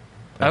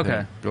 I Okay.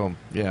 think. Go,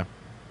 yeah.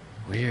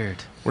 Weird.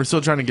 We're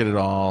still trying to get it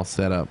all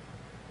set up.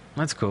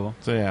 That's cool.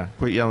 So yeah,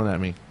 quit yelling at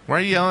me. Why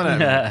are you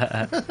yelling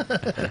at me?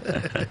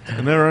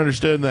 I never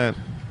understood that.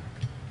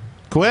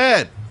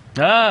 Quit!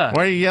 Ah.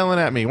 Why are you yelling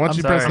at me? Why don't I'm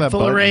you press sorry. that Full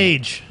button? of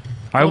rage.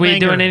 Are Full we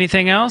banger. doing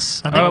anything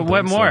else? I think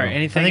What so. more? I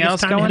Anything think else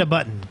it's time going? to hit a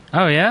button.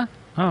 Oh yeah.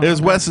 Oh, It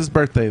was Wes's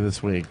birthday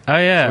this week. oh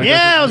yeah.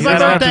 Yeah, it was You my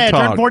don't have to birthday. I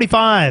talk. turned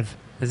 45.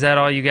 Is that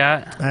all you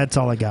got? That's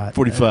all I got.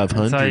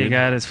 4,500. That's all you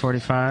got is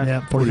 45.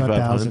 Yeah,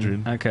 45,000.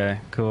 4,500. Okay,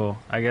 cool.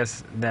 I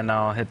guess then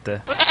I'll hit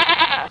the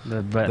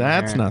button.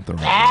 That's here. not the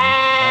right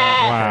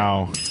one.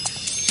 Wow.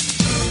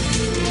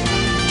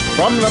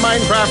 From the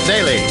Minecraft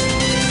Daily,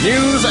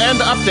 news and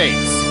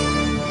updates.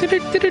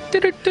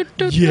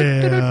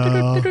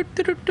 Yeah.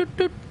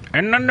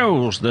 In the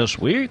news this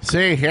week.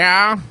 See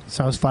here.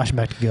 So I was flashing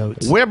back to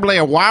goats.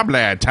 Wibbly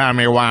wobbly,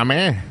 Tommy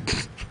Wimey.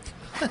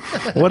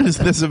 What is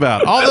this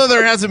about? Although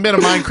there hasn't been a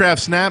Minecraft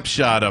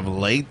snapshot of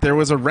late, there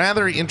was a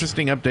rather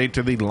interesting update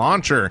to the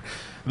launcher,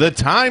 the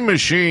Time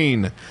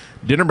Machine.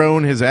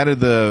 Dinnerbone has added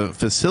the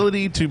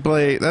facility to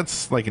play.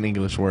 That's like an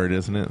English word,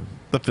 isn't it?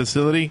 The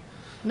facility?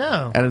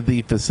 No. Added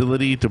the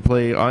facility to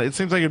play. It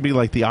seems like it'd be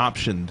like the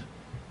optioned,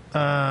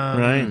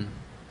 right?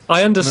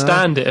 I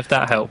understand it if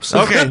that helps.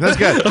 Okay, that's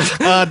good.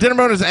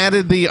 Dinnerbone has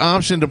added the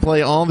option to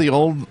play all the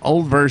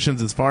old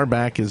versions as far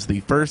back as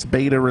the first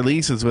beta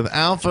releases, with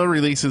alpha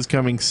releases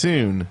coming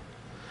soon.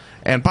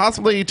 And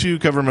possibly to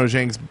cover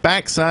Mojang's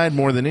backside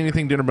more than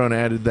anything, Dinnerbone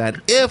added that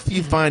if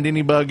you find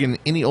any bug in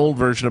any old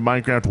version of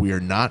Minecraft, we are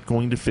not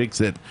going to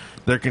fix it.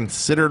 They're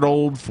considered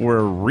old for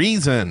a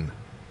reason.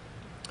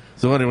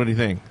 So what do you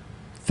think?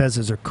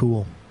 Fezzes are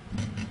cool.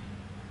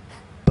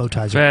 Bow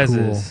ties are cool.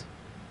 Fezzes.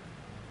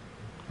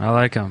 I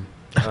like them.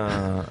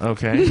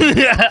 Okay.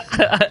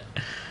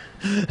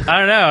 I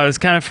don't know. I was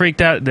kind of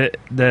freaked out that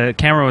the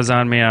camera was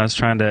on me. I was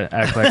trying to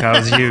act like I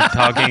was you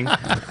talking.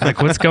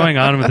 Like, what's going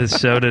on with this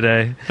show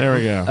today? There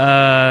we go.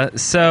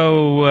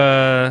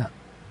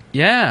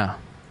 Yeah.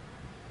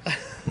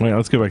 Wait,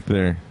 let's go back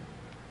there.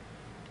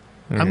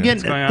 I'm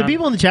getting going the on?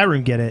 people in the chat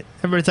room get it.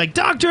 Everybody's like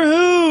Doctor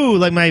Who.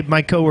 Like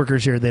my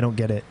coworkers here, they don't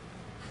get it.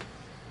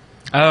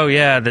 Oh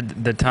yeah, the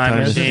time Time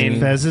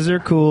machine. Fezzes are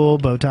cool.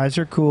 Bow ties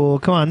are cool.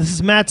 Come on, this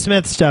is Matt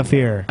Smith stuff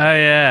here. Oh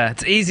yeah,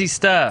 it's easy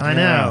stuff. I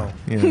know.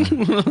 Yeah.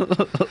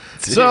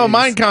 So,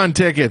 Minecon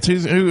tickets.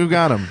 Who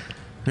got them?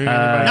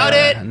 Not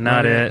it.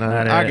 Not it.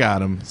 I got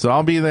them. So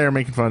I'll be there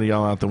making fun of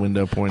y'all out the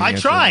window pointing. I at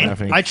you, tried.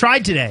 laughing. I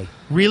tried today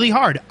really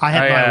hard. I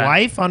had Oh, yeah. my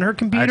wife on her I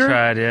computer.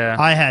 tried. Yeah.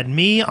 I had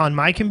me on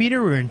my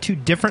computer. We were in two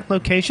different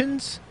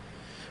locations.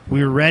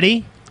 We were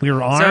ready. We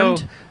were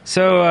armed.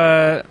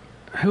 So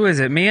who is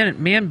it? Me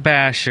and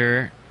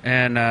Basher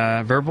and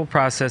Verbal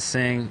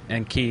Processing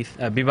and Keith,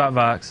 Bebop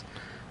Vox.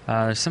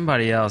 There's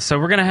somebody else. So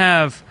we're gonna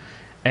have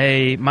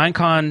a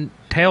Minecon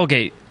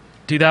tailgate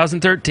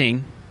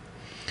 2013,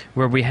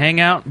 where we hang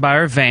out by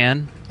our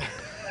van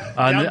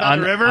on Down by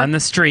the river? on the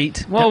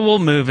street. Well, we'll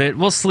move it.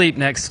 We'll sleep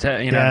next to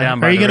down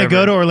by Are you the going to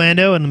river. go to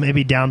Orlando and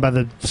maybe down by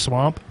the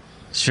swamp?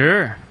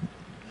 Sure.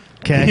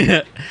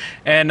 Okay.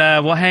 And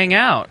we'll hang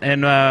out,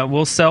 and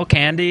we'll sell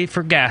candy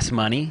for gas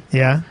money.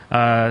 Yeah.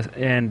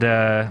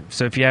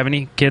 So if you have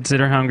any kids that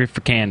are hungry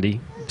for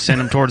candy, send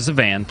them towards the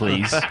van,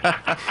 please.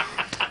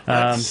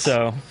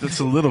 So That's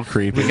a little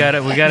creepy. we got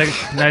a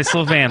nice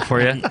little van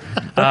for you, and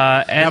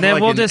Have then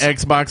like we'll an just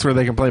Xbox where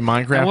they can play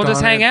Minecraft. and we'll just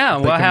on hang it. out.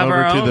 They We'll come have over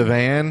our to own the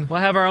van. We'll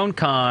have our own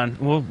con.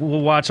 We'll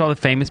watch all the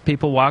famous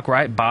people walk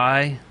right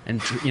by,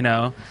 and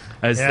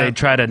as Yeah. they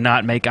try to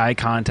not make eye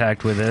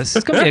contact with us.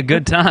 It's gonna be a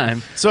good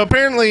time. So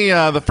apparently,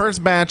 the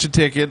first batch of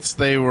tickets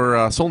they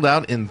were sold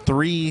out in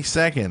 3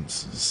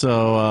 seconds.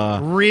 So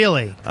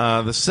Really?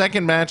 the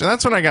second batch, and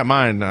that's when I got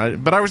mine.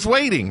 But I was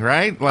waiting,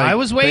 right? Like, I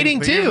was waiting,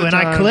 they gave too, the and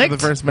I time for clicked. the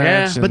first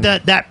batch. Yeah.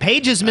 But that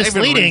page is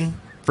misleading.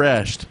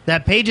 Refreshed.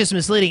 That page is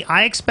misleading.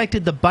 I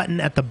expected the button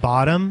at the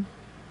bottom,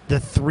 the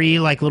three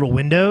little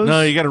windows.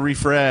 No, you got to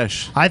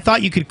refresh. I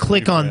thought you could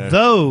click on Refresh.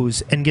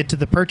 those and get to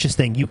the purchase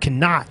thing. You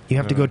cannot. You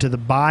have to go to the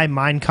Buy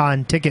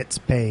Minecon Tickets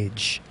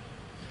page.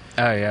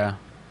 Oh yeah.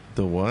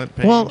 The what?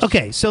 Page? Well,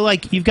 okay, so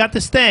you've got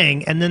this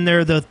thing, and then there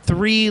are the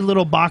three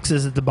little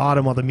boxes at the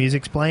bottom while the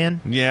music's playing,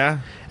 Yeah.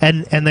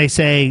 and they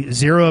say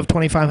 0 of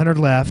 2,500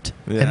 left,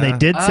 and they Yeah.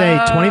 did say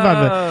 25,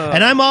 Oh.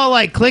 and I'm all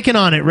clicking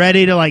on it,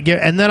 ready to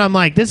get, and then I'm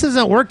like, this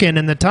isn't working,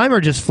 and the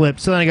timer just flipped.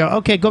 So then I go,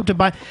 okay, go up to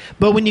buy,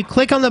 but when you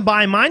click on the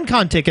Buy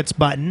Minecon Tickets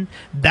button,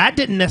 that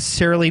didn't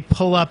necessarily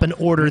pull up an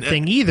order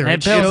thing either. It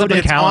It builds showed up a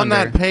it. It's on calendar.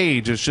 that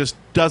page. It just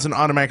doesn't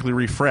automatically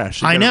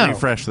refresh. You I gotta know.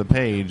 Refresh the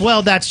page.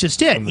 Well, that's just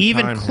it. When the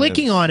Even time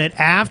clicking hits. on it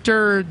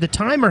after the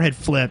timer had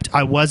flipped,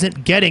 I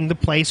wasn't getting the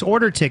place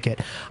order ticket.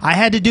 I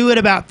had to do it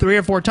about 3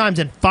 or 4 times,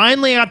 and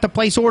finally I got the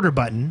place order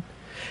button,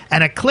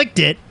 and I clicked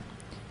it,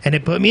 and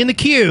it put me in the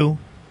queue,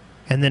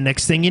 and the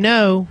next thing you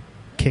know,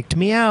 kicked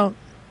me out.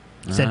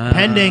 Said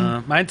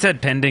pending. Mine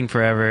said pending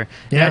forever.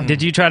 Yeah.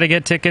 Did you try to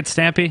get tickets,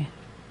 Stampy?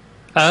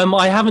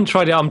 I haven't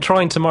tried it. I'm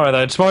trying tomorrow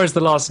though. Tomorrow's the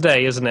last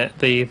day, isn't it?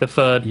 The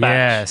third batch.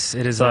 Yes,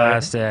 it is the So-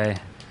 last day.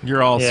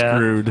 You're all Yeah.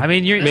 screwed. I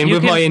mean, I mean, you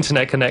with can, my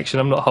internet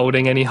connection, I'm not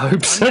holding any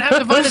hopes. I have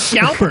to find a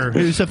scalper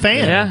who's a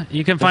fan. yeah,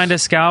 you can find a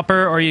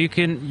scalper, or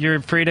you're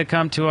free to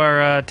come to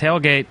our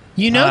tailgate.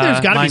 You know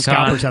there's got to be Minecon.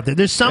 scalpers out there.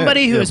 There's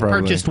somebody who Yeah, has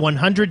probably. purchased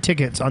 100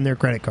 tickets on their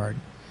credit card.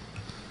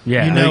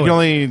 Yeah, You You know can it.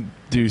 only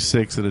do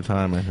 6 at a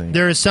time, I think.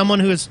 There is someone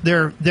who is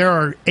there. There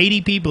are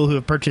 80 people who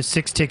have purchased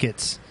 6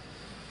 tickets.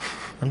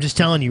 I'm just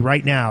telling you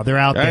right now, they're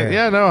out there.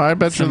 Yeah, no, I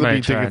bet you there'll Somebody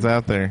be tickets tried.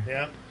 out there.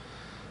 Yeah.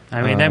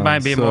 I mean, that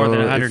might be more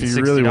than $160. If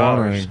you really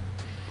want to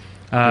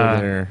go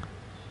there.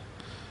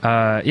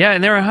 Yeah,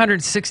 and they're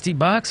 $160,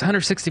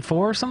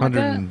 164, something like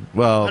that.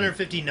 Well,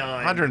 159.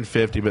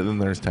 150, but then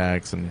there's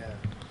tax and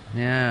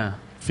Yeah.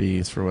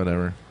 fees for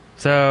whatever.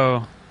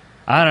 So,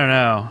 I don't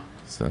know.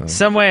 So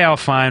Some way I'll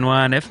find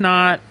one. If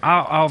not,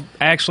 I'll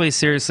actually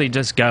seriously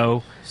just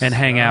go and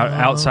hang out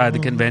outside the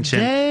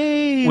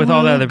convention with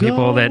all the other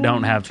people that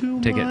don't have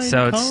tickets.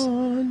 So it's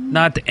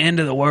not the end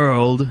of the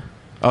world.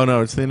 Oh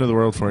no, it's the end of the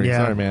world for you.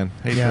 Yeah. Sorry, man.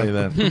 Hate to tell you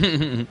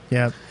that.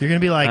 Yeah, you're gonna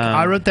be like,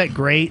 I wrote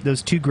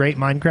those 2 great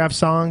Minecraft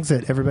songs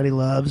that everybody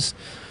loves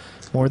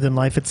more than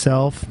life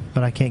itself,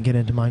 but I can't get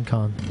into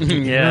Minecon.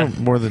 Yeah, You wrote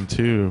more than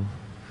 2.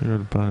 You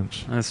wrote a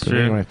bunch. that's But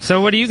true. Anyway. So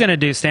what are you going to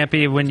do,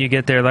 Stampy, when you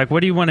get there? Like, what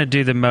do you want to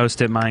do the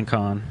most at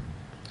Minecon?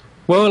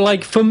 Well,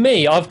 like for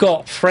me, I've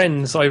got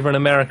friends over in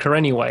America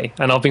anyway,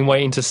 and I've been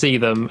waiting to see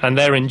them, and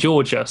they're in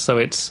Georgia, so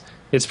it's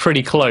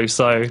pretty close.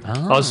 So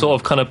I was sort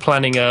of kind of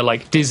planning a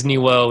like Disney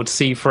World,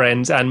 see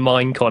friends, and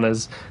Minecon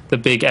as the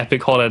big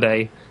epic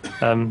holiday.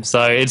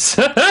 So it's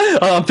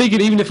I'm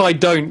thinking even if I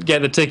don't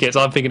get the tickets,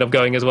 I'm thinking of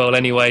going as well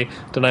anyway.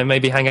 Don't know,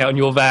 maybe hang out in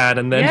your van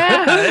and then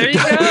there you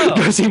go.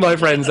 go see my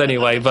friends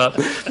anyway. But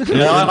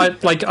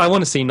I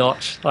want to see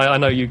Notch. I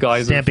know you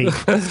guys Stampy,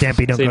 have don't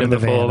seen go to him the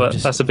before, van. but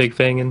that's a big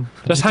thing. And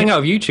just hang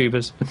out with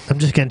YouTubers. I'm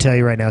just gonna tell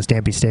you right now,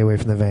 Stampy, stay away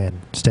from the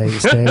van. Stay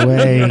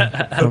away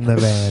from the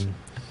van.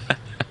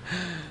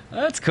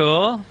 That's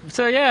cool.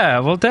 So yeah,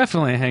 we'll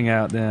definitely hang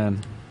out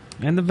then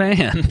in the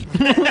van.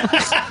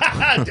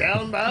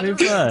 Down by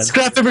Be fun.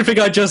 Scrap everything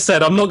I just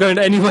said. I'm not going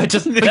anywhere.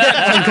 Just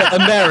forget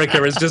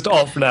America is just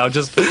off now.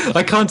 Just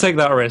I can't take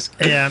that risk.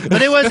 Yeah,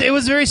 but it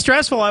was very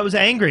stressful. I was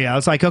angry. I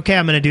was like, okay,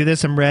 I'm going to do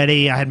this. I'm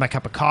ready. I had my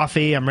cup of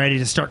coffee. I'm ready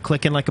to start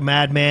clicking like a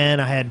madman.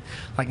 I had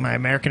like my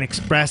American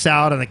Express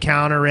out on the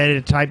counter, ready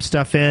to type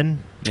stuff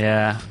in.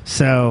 Yeah.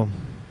 So,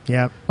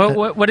 yeah.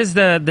 What is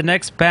the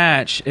next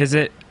batch? Is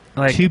it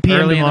like 2 p.m.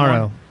 early in the tomorrow.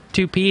 morning?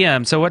 2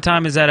 p.m. So what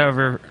time is that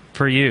over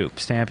for you,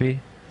 Stampy?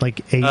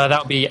 Like 8. That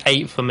would be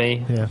 8 for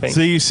me. Yeah. I think.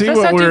 So you see That's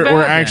what not too we're bad,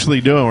 then.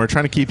 actually doing. We're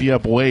trying to keep you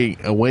up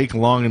awake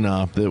long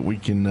enough that we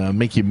can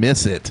make you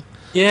miss it.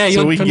 Yeah,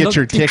 So we can get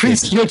your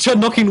tickets. You're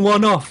knocking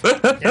one off. Well,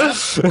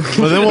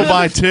 then we'll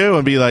buy 2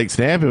 and be like,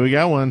 Stampy, we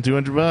got one,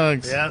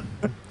 $200. Yeah.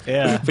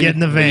 Yeah. Get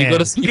in the van. You got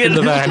to sleep in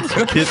the van.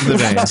 Get in the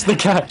van. That's the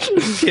catch.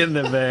 Get in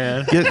the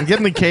van. Get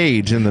in the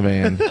cage in the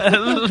van.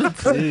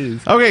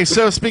 Okay,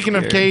 so speaking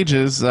of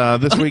cages,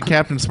 this week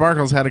Captain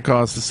Sparkles had a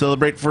cause to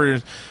celebrate for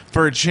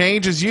a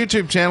change. His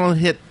YouTube channel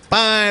hit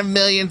 5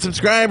 million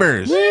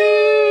subscribers.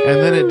 And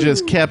then it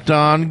just kept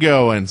on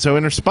going. So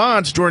in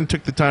response, Jordan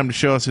took the time to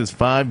show us his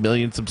 5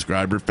 million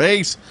subscriber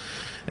face.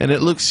 And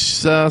it looks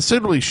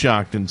suitably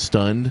shocked and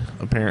stunned,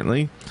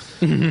 apparently.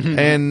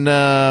 And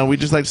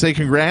we'd just like to say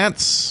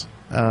congrats.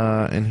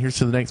 And here's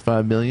to the next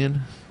 5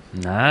 million.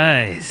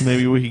 Nice.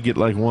 Maybe we could get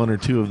like 1 or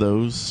 2 of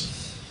those.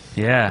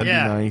 Yeah. That'd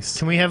be nice.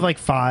 Can we have like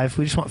 5?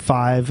 We just want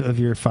 5 of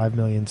your 5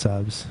 million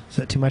subs. Is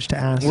that too much to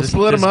ask? We'll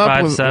split them just up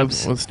 5 with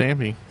subs. with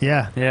Stampy.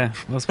 Yeah. Yeah.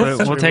 We'll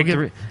take We'll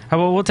 3. How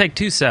about we'll take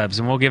 2 subs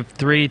and we'll give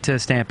 3 to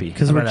Stampy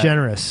Because How we're about that?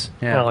 generous.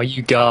 Yeah. Oh,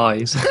 you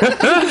guys.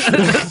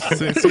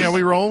 See how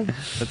we roll?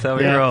 That's how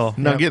we Yeah. roll.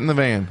 Now get in the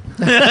van.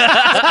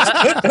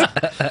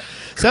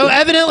 So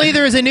evidently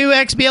there is a new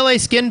XBLA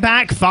Skin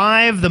Pack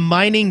 5, The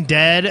Mining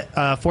Dead.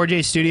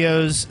 4J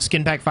Studios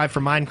Skin Pack 5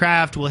 for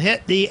Minecraft will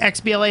hit the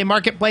XBLA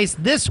marketplace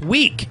this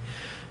week.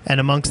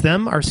 And amongst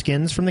them are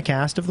skins from the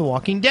cast of The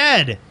Walking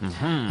Dead.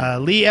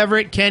 Lee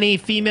Everett, Kenny,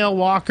 female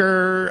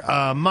walker,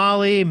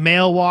 Molly,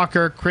 male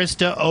walker,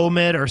 Krista,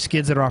 Omid are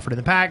skins that are offered in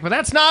the pack. But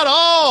that's not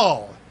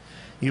all!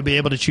 You'll be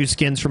able to choose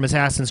skins from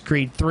Assassin's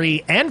Creed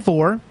 3 and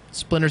 4,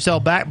 Splinter Cell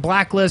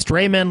Blacklist,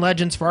 Rayman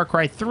Legends, Far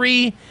Cry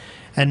 3,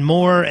 and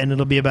more, and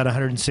it'll be about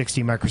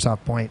 160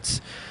 Microsoft points.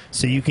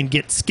 So you can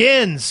get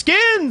skins! Do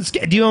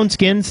you own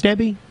skins,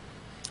 Debbie?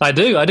 I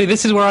do.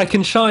 This is where I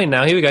can shine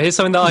now. Here we go. Here's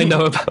something that I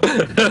know about.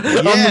 I'm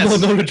the more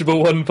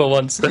knowledgeable one for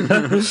once.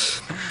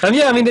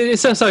 Yeah, I mean,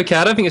 it's okay.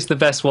 I don't think it's the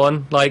best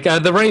one. Like,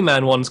 the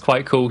Rayman one's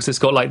quite cool because it's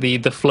got, like, the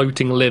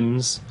floating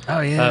limbs.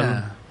 Oh,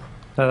 yeah.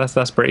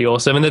 That's pretty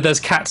awesome. And there's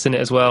cats in it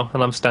as well,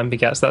 and I'm Stampy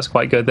Cats. That's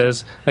quite good.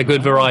 There's a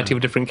good variety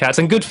of different cats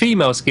and good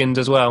female skins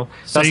as well.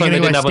 So That's you're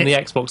something they gonna didn't go have on the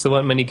Xbox. There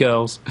weren't many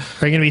girls.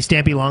 Are you going to be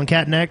Stampy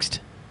Longcat next?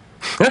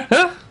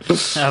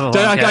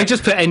 I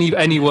just put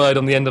any word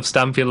on the end of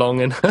Stampy Long,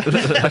 and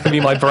that can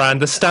be my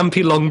brand, the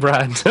Stampy Long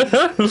brand.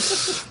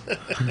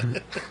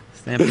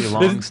 Stampy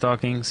long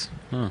stockings.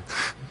 Huh.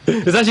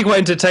 It's actually quite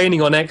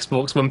entertaining on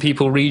Xbox when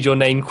people read your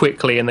name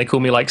quickly and they call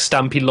me like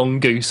Stampy Long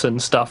Goose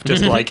and stuff.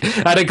 Just like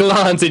at a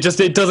glance,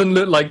 it doesn't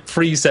look like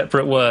 3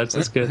 separate words.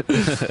 That's good.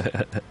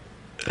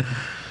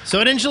 So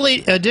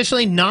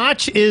additionally,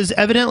 Notch is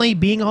evidently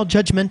being all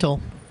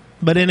judgmental,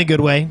 but in a good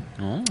way.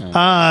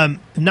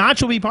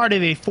 Notch will be part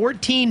of a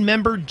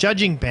 14-member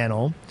judging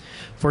panel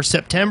for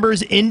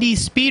September's Indie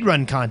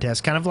Speedrun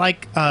Contest, kind of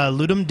like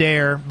Ludum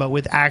Dare, but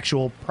with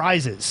actual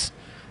prizes,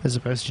 as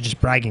opposed to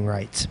just bragging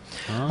rights.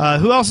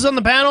 Who else is on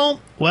the panel?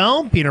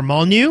 Well, Peter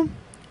Molyneux,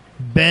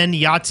 Ben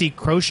Yahtzee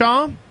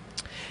Croshaw,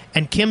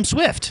 and Kim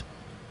Swift.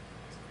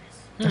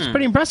 That's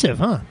pretty impressive,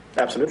 huh?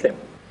 Absolutely.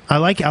 I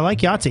like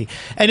Yahtzee.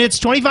 And it's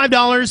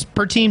 $25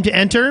 per team to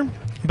enter.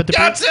 But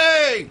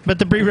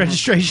the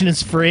pre-registration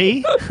is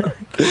free.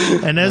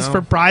 And as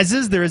for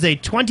prizes, there is a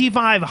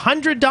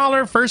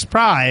 $2,500 first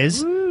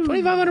prize.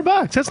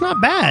 $2,500. That's not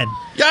bad.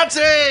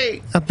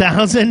 Yahtzee!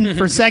 $1,000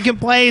 for second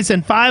place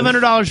and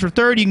 $500 for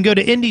third. You can go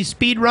to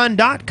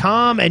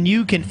indiespeedrun.com and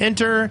you can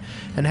enter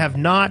and have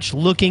Notch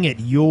looking at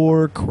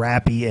your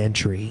crappy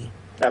entry.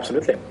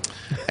 Absolutely.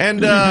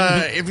 And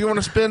if you want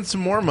to spend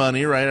some more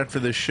money right after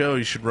this show,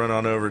 you should run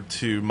on over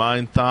to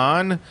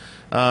Mindthon.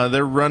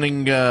 They're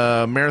running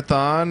a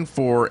marathon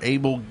for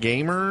able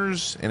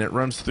gamers, and it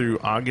runs through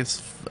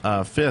August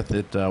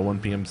 5th at 1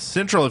 p.m.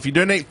 Central. If you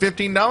donate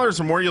 $15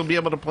 or more, you'll be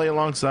able to play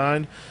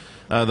alongside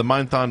the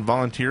Mindthon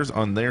volunteers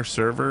on their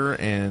server,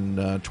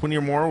 and 20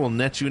 or more will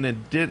net you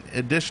an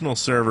additional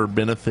server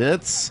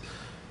benefits.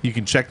 You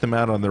can check them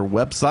out on their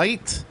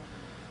website,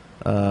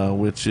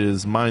 which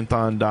is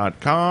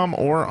mindthon.com,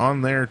 or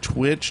on their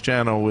Twitch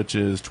channel, which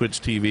is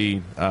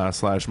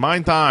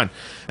twitch.tv/mindthon.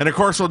 And of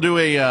course, we'll do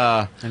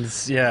a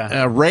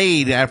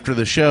raid after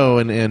the show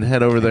and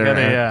head over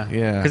there.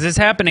 Because it's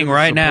happening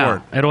right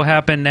now. It'll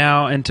happen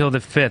now until the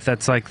 5th.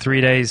 That's like 3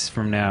 days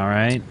from now,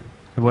 right?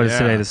 What is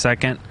today, the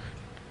 2nd?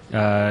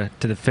 To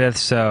the 5th.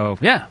 So,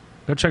 yeah,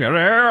 go check it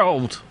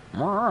out.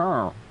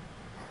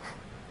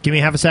 Give me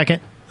half a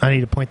second. I need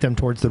to point them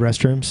towards the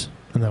restrooms.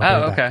 And then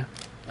I'll okay.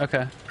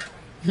 Okay.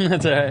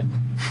 That's all right.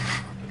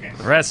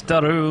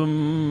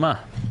 Restroom.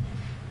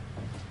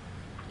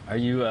 Are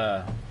you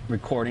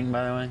recording,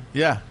 by the way?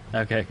 Yeah.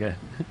 Okay, good.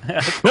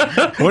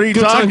 What are you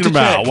talking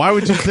about? Why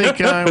would you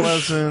think I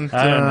wasn't?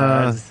 I don't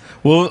know.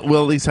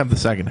 We'll at least have the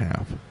second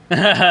half.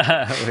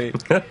 Wait.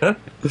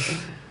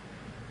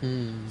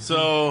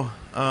 So,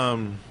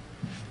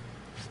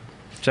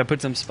 should I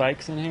put some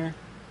spikes in here?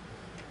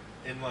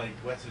 In like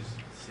Wes's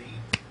seat.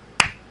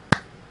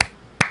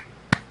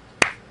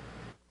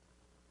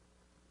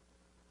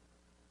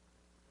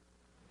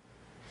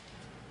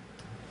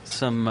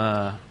 Some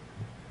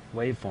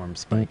waveform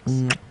spikes.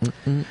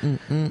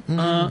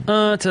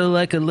 To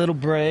like a little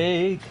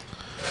break.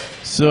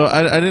 So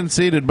I didn't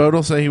see. Did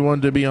Bodil say he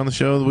wanted to be on the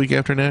show the week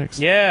after next?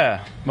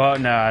 Yeah. Well,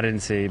 no, I didn't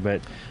see, but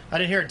I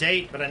didn't hear a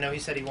date, but I know he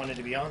said he wanted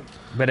to be on.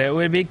 But it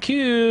would be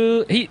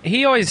cute.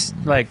 He always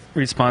like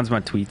responds to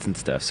my tweets and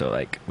stuff, so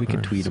like we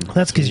could tweet him.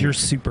 That's because you're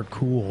super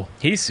cool.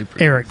 He's super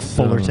Eric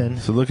Fullerton.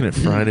 So looking at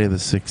Friday the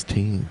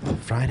 16th.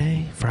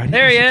 Friday.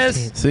 There he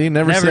is. See,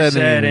 never said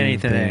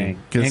anything.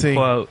 In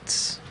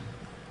quotes.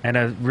 And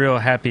a real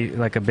happy,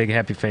 like a big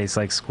happy face,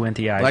 like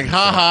squinty eyes. Like,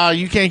 haha,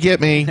 you can't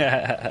get me.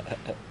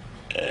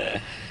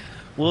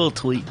 We'll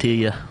tweet to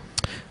you.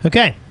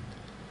 Okay.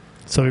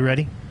 So we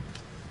ready?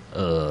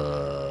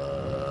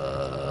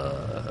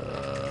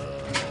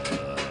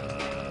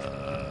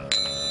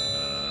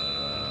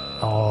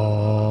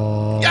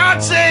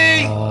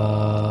 Yahtzee!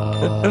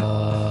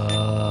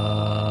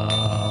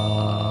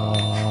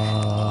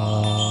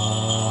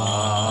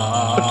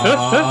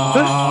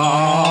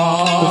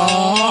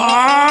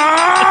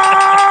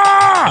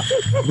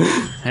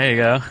 There you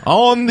go.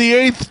 On the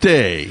 8th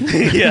day.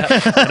 Yeah.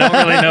 I don't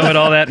really know what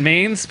all that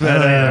means,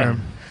 but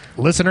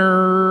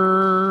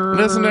listener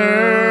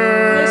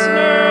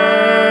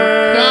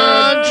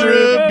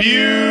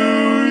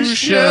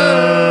contributions.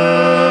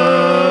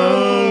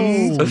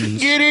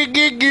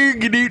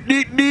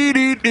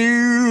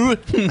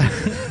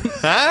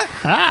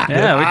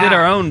 Yeah, we did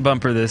our own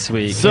bumper this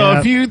week. So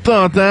if you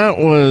thought that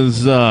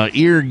was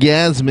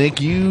eargasmic,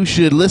 you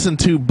should listen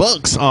to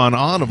Books on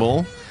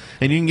Audible.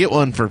 And you can get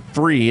one for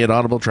free at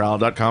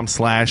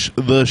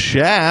audibletrial.com/The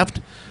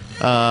Shaft.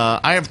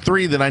 I have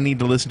 3 that I need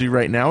to listen to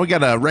right now. We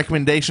got a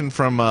recommendation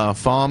from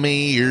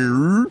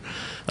Fami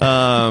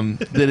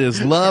that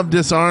is Love,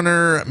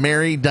 Dishonor,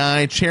 Marry,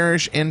 Die,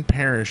 Cherish, and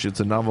Perish. It's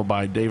a novel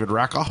by David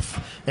Rakoff.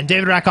 And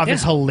David Rakoff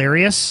is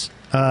hilarious.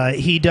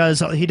 He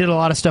did a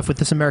lot of stuff with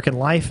This American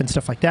Life and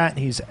stuff like that.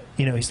 He's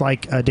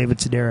like David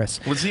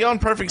Sedaris. Was he on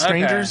Perfect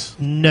Strangers?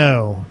 Okay.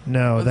 No,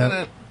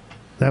 that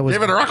was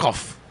David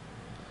Rakoff.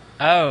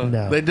 Oh,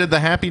 no. They did the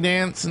happy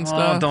dance and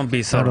stuff. Don't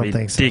be so I don't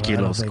think so.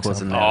 ridiculous. I don't think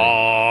so.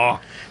 Oh.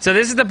 So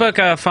this is the book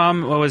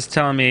Fam was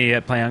telling me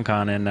at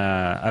PlayOnCon, and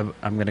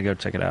I'm going to go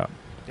check it out.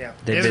 Yeah,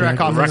 David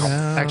Rakoff is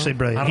actually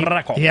brilliant.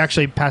 He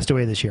actually passed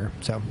away this year.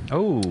 So Dick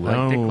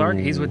Clark.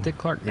 He's with Dick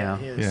Clark now.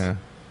 Yeah.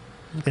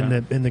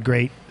 In the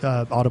great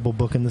Audible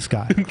book in the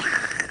sky.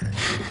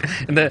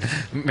 In the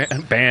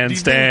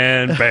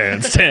bandstand.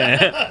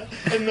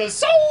 In the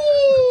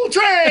Soul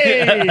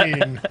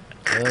Train.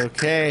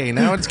 Okay,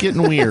 now it's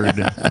getting weird.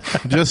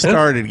 Just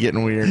started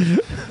getting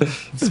weird.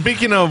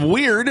 Speaking of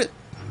weird,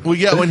 we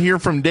got one here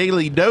from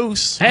Daily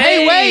Dose.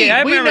 Hey, wait,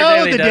 we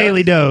know the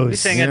Daily Dose. We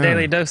sang a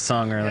Daily Dose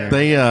song earlier.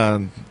 They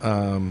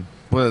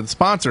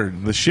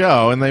sponsored the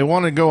show, and they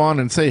want to go on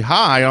and say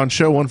hi on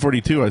show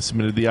 142. I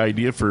submitted the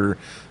idea for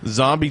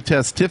zombie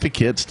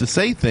testificates to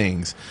say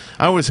things.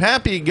 I was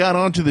happy it got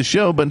onto the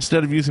show, but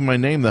instead of using my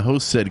name, the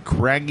host said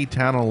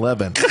Craggytown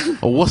 11.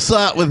 Well, what's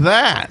up with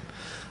that?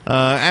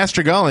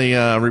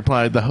 Astragali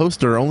replied, the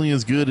hosts are only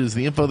as good as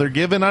the info they're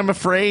given, I'm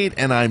afraid,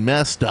 and I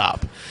messed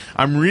up.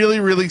 I'm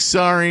really, really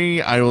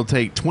sorry. I will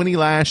take 20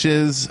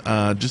 lashes.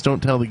 Just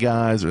don't tell the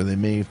guys or they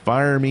may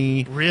fire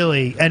me.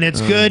 Really? And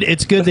it's good.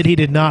 It's good that he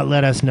did not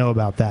let us know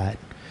about that.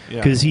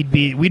 Because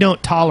we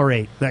don't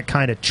tolerate that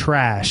kind of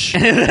trash.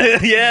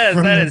 Yes,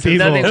 that is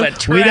nothing but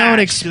trash. We don't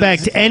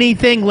expect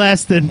anything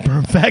less than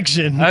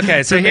perfection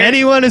from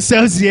anyone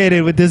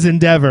associated with this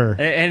endeavor.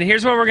 And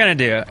here's what we're going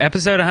to do.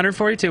 Episode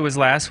 142 was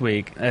last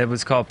week. It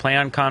was called Play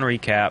on Con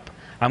Recap.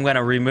 I'm going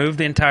to remove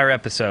the entire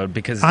episode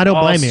because I don't it's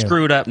all blame you.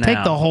 Screwed up now.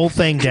 Take the whole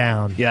thing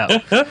down. Yeah.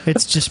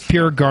 It's just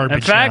pure garbage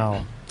In fact,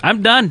 now.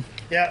 I'm done.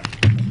 Yeah.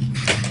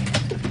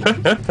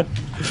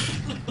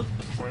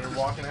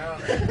 Walking out.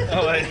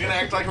 Oh, we're gonna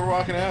act like we're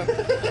walking out.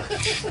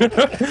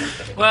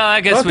 Well, I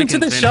guess Welcome we can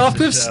to the finish Shaft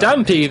the with show.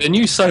 Stampy, the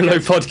new solo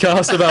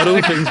podcast about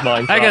all things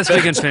Minecraft. I guess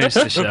we can finish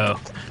the show.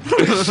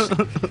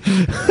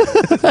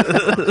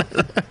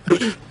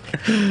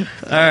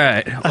 All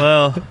right.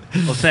 Well,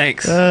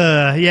 thanks.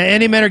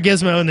 Any Men or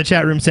Gizmo in the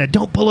chat room said,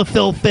 "Don't pull a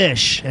Phil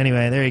Fish."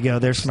 Anyway, there you go.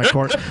 There's my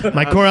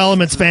core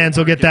Elements fans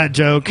will get that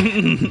joke. All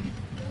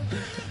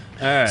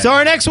right. So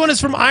our next one is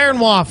from Iron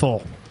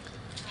Waffle.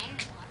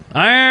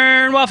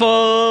 Iron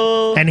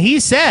Waffle. And he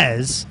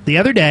says, the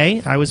other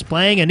day, I was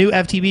playing a new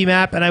FTB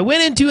map, and I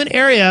went into an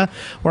area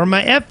where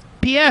my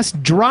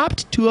FPS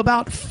dropped to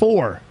about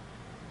 4.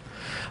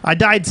 I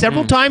died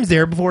several times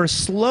there before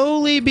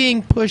slowly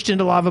being pushed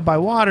into lava by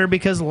water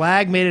because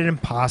lag made it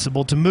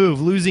impossible to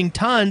move, losing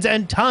tons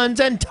and tons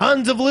and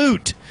tons of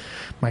loot.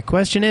 My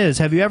question is,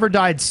 have you ever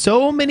died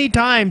so many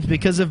times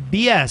because of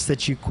BS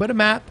that you quit a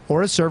map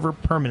or a server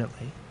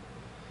permanently?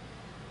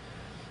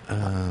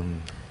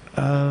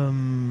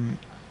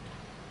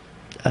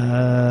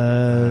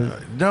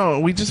 No,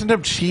 we just end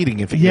up cheating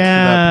if it gets to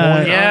that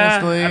point. Yeah,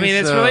 honestly, I mean,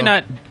 it's really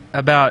not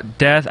about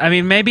death. I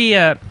mean, maybe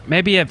a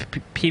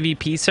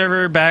PvP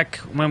server back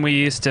when we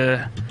used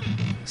to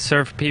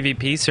surf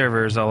PvP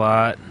servers a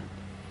lot.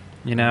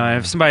 You know,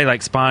 if somebody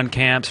like spawn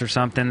camps or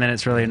something, then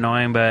it's really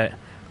annoying. But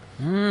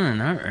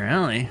not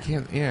really.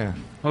 Yeah.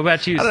 What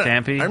about you,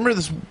 Stampy? I remember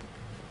this.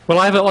 Well,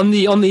 I have it on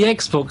the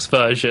Xbox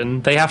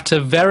version. They have to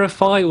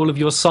verify all of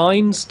your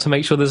signs to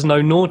make sure there's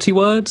no naughty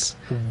words.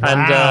 Wow.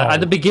 And at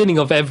the beginning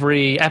of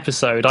every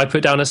episode, I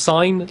put down a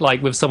sign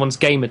like with someone's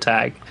gamer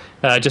tag,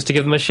 just to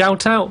give them a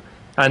shout out.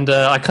 And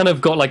I kind of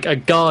got like a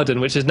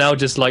garden, which is now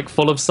just like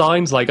full of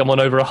signs. Like I'm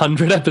on over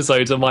 100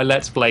 episodes of my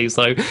Let's Play.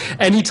 So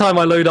anytime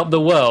I load up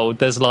the world,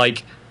 there's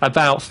like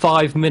about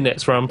 5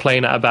 minutes where I'm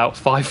playing at about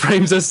 5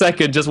 frames a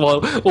second just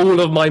while all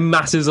of my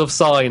masses of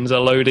signs are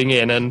loading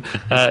in. And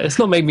it's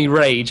not made me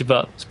rage,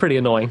 but it's pretty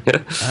annoying.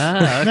 Okay.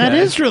 That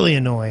is really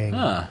annoying.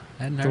 Huh.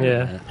 I hadn't heard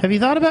of that. Have you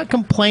thought about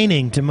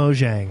complaining to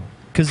Mojang?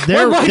 Because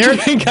they're Why do you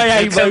think I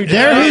hate Mojang?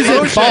 they're who's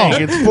at fault.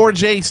 It's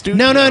 4J Studios.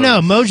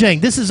 No, Mojang.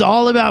 This is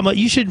all about.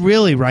 You should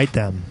really write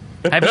them.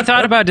 Have you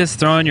thought about just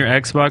throwing your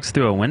Xbox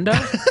through a window?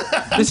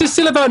 This is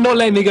still about not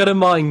letting me go to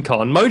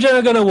Minecon. Mojang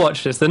are going to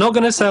watch this. They're not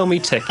going to sell me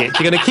tickets.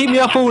 You're going to keep me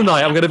up all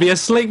night. I'm going to be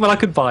asleep when I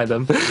could buy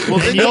them. Well,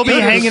 then you'll be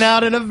hanging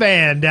out in a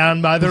van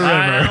down by the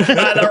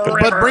river.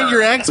 But bring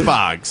your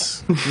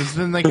Xbox, because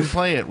then they can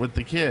play it with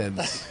the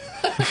kids.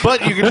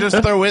 But you can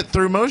just throw it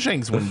through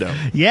Mojang's window.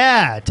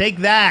 Yeah, take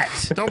that.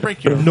 Don't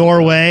break your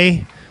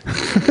Norway.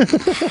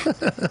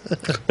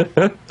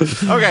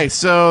 Okay,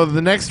 so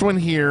the next one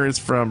here is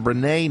from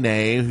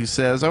Brene, who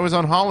says, I was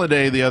on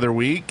holiday the other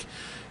week,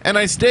 and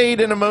I stayed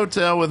in a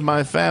motel with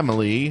my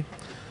family.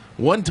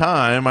 One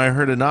time, I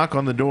heard a knock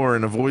on the door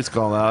and a voice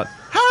call out,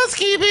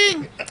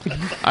 housekeeping!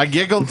 I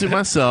giggled to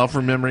myself,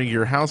 remembering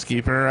your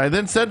housekeeper. I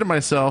then said to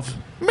myself,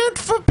 meant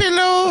for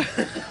pillow.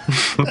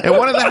 And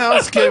one of the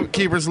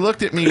housekeepers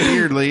looked at me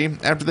weirdly.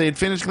 After they had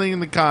finished cleaning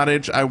the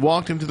cottage, I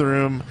walked into the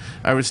room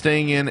I was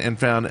staying in and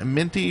found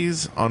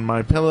Minties on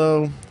my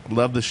pillow.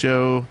 Love the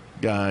show.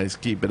 Guys,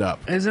 keep it up.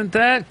 Isn't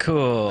that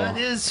cool? That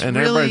is And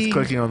really... everybody's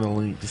clicking on the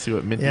link to see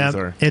what Minties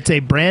are. It's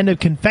a brand of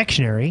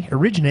confectionery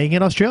originating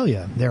in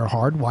Australia. They're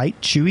hard, white,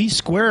 chewy,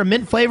 square,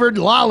 mint-flavored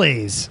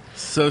lollies.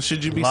 So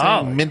should you be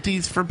saying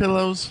Minties for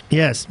pillows?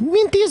 Yes.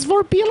 Minties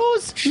for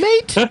pillows,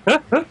 mate.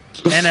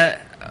 And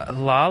a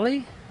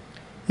lolly?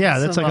 Yeah,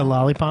 that's like a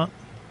lollipop.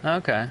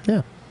 Okay.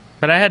 Yeah.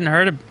 But I hadn't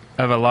heard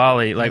of a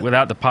lolly, like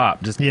without the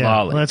pop, just Yeah,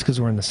 lolly. well, that's because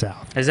we're in the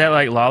South. Is that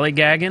like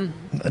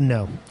lollygagging?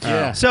 No.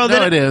 Yeah. So no,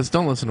 then- it is.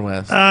 Don't listen to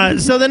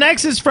Wes. So the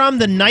next is from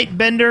the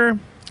Nightbender.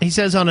 He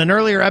says, on an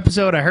earlier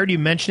episode, I heard you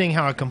mentioning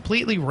how a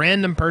completely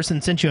random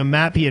person sent you a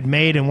map he had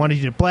made and wanted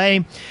you to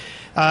play.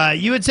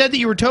 You had said that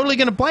you were totally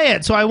going to play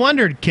it, so I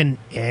wondered, can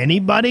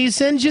anybody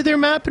send you their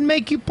map and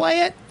make you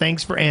play it?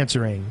 Thanks for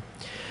answering.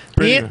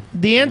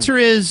 The answer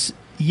is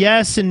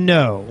yes and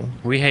no.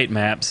 We hate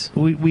maps.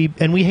 We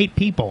hate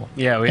people.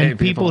 Yeah, we and hate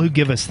people. who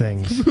give us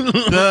things.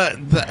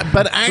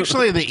 But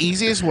actually, the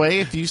easiest way,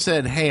 if you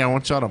said, hey, I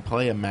want y'all to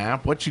play a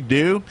map, what you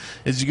do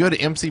is you go to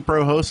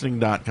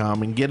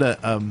mcprohosting.com and get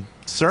a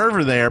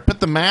server there, put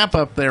the map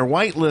up there,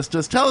 whitelist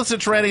us, tell us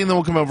it's ready, and then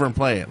we'll come over and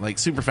play it, like,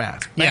 super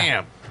fast.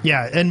 Bam!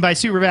 Yeah, and by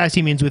super fast,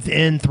 he means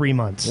within 3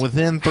 months.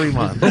 Within 3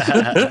 months.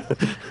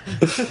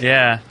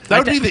 Yeah. That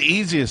would be the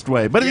easiest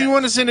way. But if you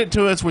want to send it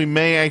to us, we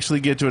may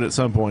actually get to it at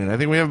some point. I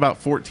think we have about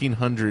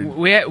 1,400.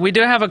 We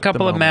do have a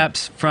couple of moment.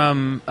 maps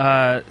from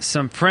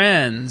some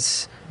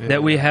friends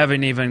that we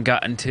haven't even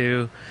gotten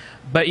to.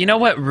 But you know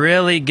what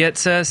really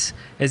gets us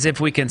is if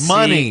we can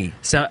Money. see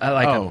some,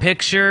 a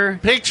picture,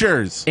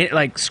 Pictures.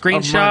 like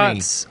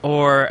screenshots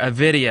or a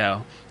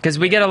video. Because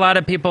we get a lot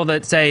of people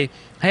that say,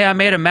 hey, I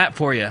made a map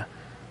for you.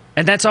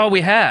 And that's all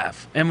we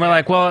have. And we're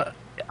like, well,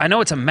 I know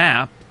it's a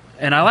map,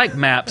 and I like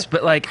maps,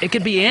 but, like, it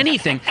could be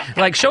anything.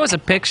 Like, show us a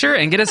picture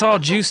and get us all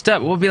juiced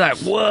up. We'll be like,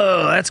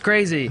 whoa, that's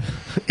crazy.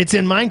 It's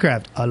in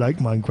Minecraft. I like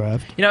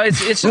Minecraft. You know,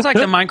 it's just like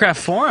the Minecraft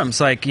forums,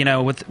 like, you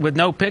know, with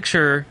no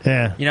picture,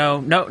 Yeah. you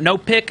know, no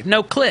pick,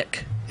 no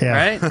click,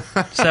 Yeah. right?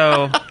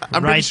 So, I'm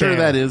pretty Right sure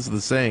there. that is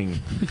the saying.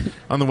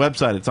 On the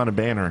website, it's on a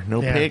banner.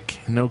 No Yeah. pick,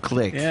 no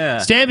click. yeah.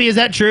 Stampy, is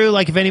that true?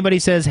 Like, if anybody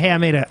says, hey, I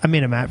made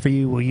a map for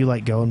you, will you,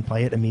 like, go and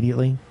play it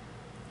immediately?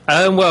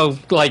 Well,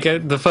 like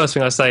the first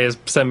thing I say is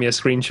send me a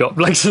screenshot.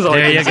 Like, so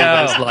There you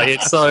go.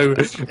 It's so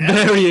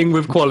varying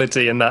with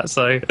quality and that.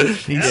 So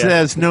He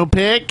says no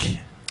pick,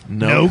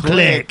 no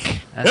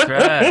click. That's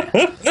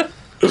right.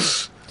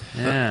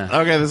 Yeah.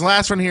 Okay, this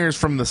last one here is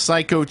from the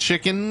Psycho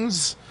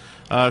Chickens.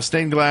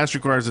 Stained glass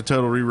requires a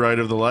total rewrite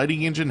of the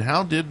lighting engine.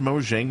 How did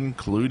Mojang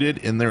include it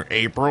in their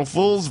April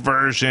Fool's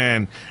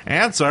version?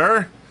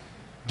 Answer.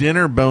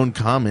 Dinnerbone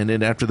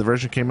commented after the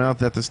version came out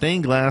that the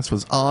stained glass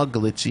was all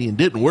glitchy and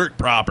didn't work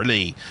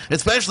properly,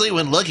 especially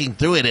when looking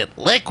through it at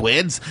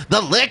liquids.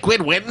 The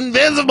liquid went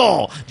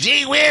invisible.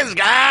 Gee whiz,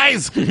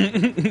 guys!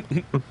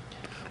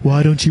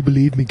 Why don't you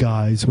believe me,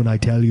 guys, when I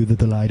tell you that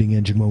the lighting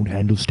engine won't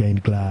handle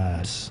stained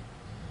glass?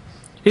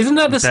 isn't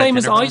that the Is that same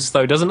as Dinnerbone? ice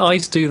though? Doesn't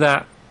ice do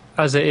that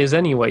as it is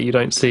anyway? You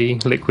don't see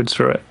liquids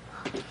through it.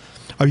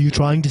 Are you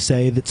trying to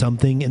say that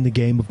something in the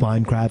game of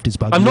Minecraft is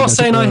bugging? I'm you, not doesn't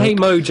saying I work? hate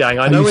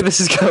Mojang. I Are know you- where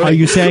this is going. Are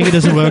you saying it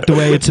doesn't work the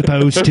way it's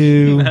supposed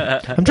to?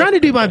 I'm trying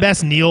to do my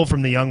best Neil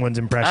from the Young Ones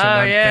impression. Oh,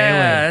 I'm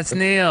yeah, that's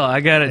Neil.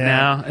 I got it Yeah.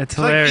 now. It's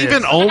Like, hilarious.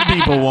 even old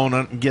people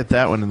won't get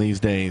that one in these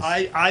days.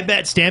 failing. I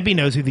bet Stampy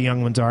knows who the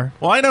Young Ones are.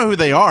 Well, I know who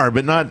they are,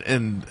 but not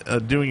in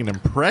doing an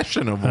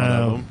impression of one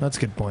of them. That's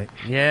a good point.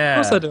 yeah.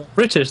 Also, they're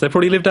British. They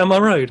probably live down my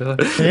road.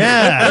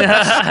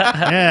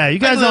 Yeah. Yeah, you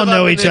guys all live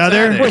know up in each the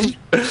other. attic.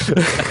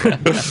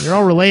 You're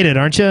all related,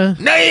 aren't you?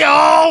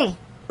 Neil!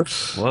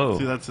 Whoa.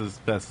 See, that's as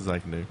best as I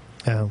can do.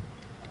 Oh.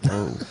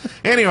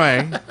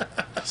 Anyway,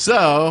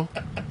 so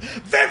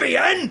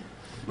Vivian!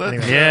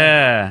 let's,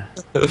 Yeah.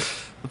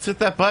 let's hit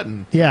that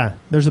button. Yeah,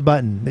 there's a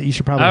button that you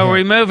should probably Oh, are we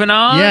hit. moving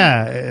on?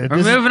 Yeah.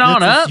 We're moving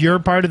on this is up? your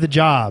part of the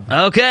job.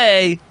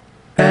 Okay.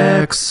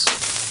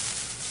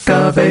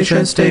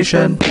 Excavation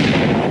station.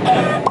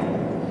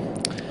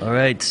 All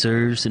right,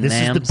 sirs and This is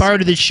ma'ams. the part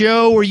of the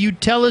show where you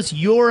tell us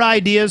your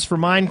ideas for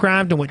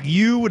Minecraft and what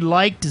you would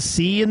like to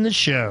see in the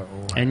show.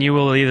 And you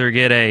will either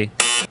get a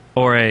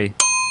or a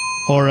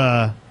Or,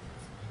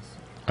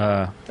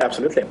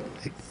 Absolutely.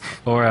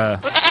 or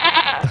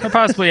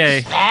possibly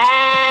a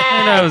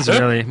who knows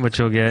really what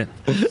you'll get.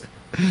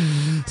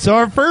 so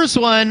our first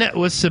one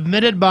was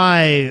submitted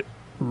by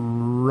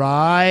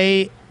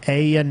Rai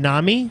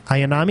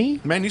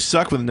Ayanami. Man, you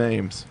suck with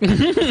names.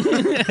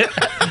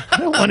 I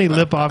don't want any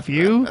lip off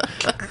you.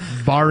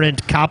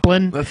 Barent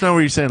Kaplan. That's not what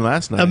you were saying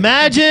last night.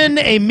 Imagine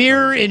a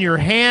mirror in your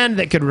hand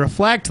that could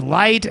reflect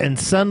light and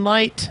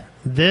sunlight.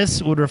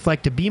 This would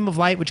reflect a beam of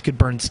light which could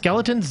burn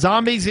skeletons,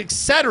 zombies,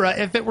 etc.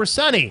 if it were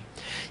sunny.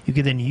 You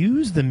could then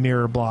use the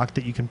mirror block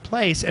that you can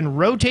place and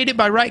rotate it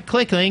by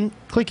right-clicking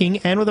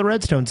and with a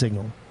redstone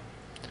signal.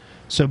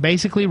 So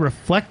basically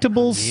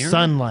reflectable Mirror?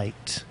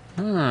 sunlight.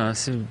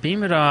 So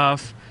beam it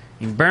off.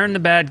 You can burn the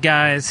bad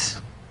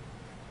guys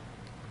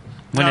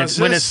when Now, it's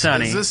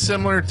sunny. Is this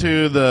similar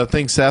to the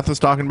thing Seth was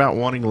talking about,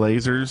 wanting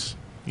lasers?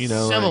 You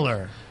know,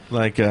 Similar.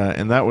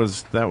 and that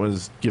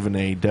was given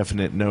a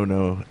definite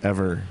no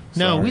ever.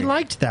 No, Sorry. we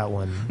liked that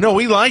one. No,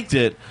 we liked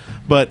it,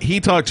 but he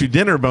talked to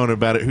Dinnerbone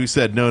about it, who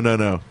said no,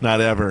 not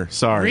ever.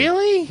 Sorry.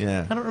 Really?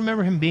 Yeah. I don't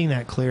remember him being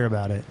that clear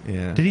about it.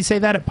 Yeah. Did he say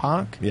that at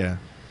POC? Yeah.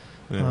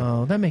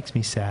 Oh, that makes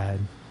me sad.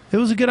 It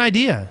was a good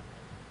idea.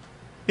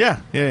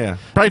 Yeah.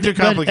 Probably too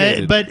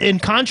complicated. But in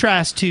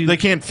contrast to they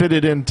can't fit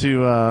it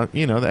into the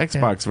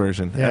Xbox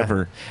version Yeah.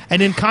 ever.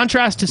 And in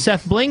contrast to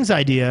Seth Bling's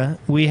idea,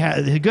 we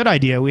had a good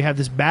idea. We have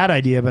this bad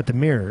idea about the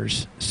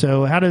mirrors.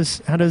 So how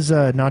does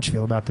Notch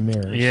feel about the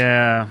mirrors?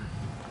 Yeah,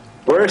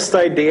 Worst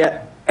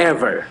idea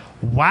ever.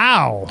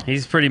 Wow.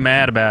 he's pretty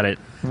mad about it.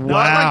 No,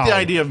 I like the Wow.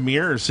 idea of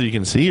mirrors so you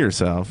can see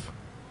yourself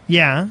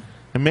Yeah.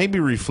 and maybe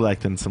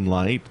reflecting some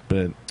light,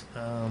 but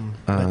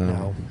But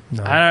no.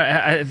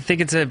 I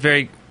think it's a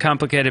very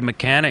complicated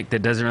mechanic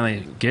that doesn't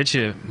really get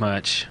you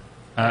much.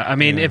 I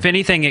mean, if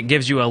anything, it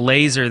gives you a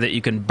laser that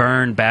you can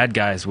burn bad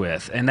guys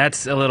with, and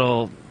that's a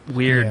little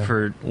weird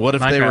for What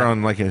if Minecraft. they were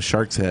on like a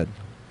shark's head?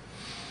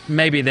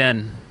 Maybe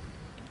then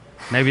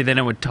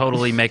it would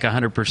totally make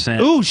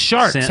 100%. Ooh,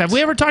 sharks. sense. Have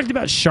we ever talked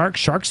about sharks?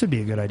 Sharks would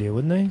be a good idea,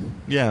 wouldn't they?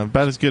 Yeah,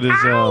 about as good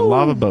as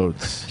lava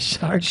boats.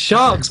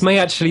 Sharks may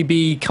actually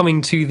be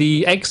coming to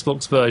the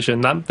Xbox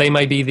version. That they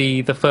may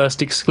be the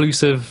first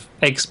exclusive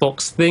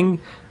Xbox thing.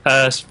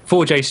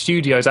 4J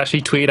Studios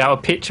actually tweeted out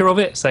a picture of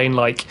it, saying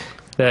like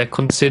they're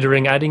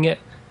considering adding it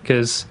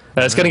because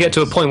it's going to get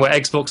to a point where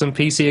Xbox and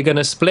PC are going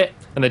to split,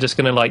 and they're just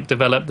going to like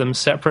develop them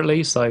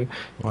separately. So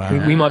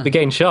we might be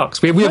getting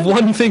sharks. We have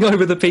one thing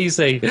over the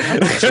PC.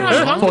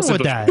 I'm comfortable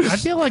with that. I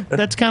feel like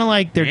that's kind of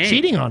like they're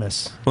cheating on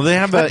us. Well, they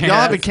have y'all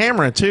have a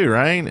camera too,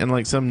 right? And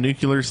like some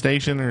nuclear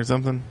station or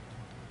something.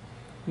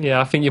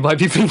 Yeah, I think you might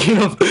be thinking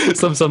of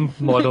some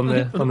mod on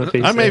the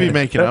PC. I may be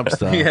making up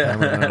stuff. I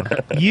don't know.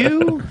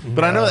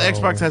 But I know that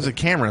Xbox has a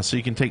camera, so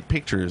you can take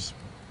pictures.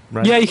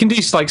 Right? Yeah, you can do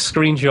like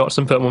screenshots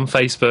and put them on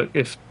Facebook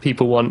if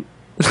people want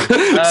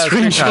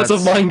screenshots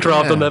of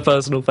Minecraft on their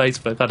personal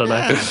Facebook. I don't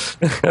know.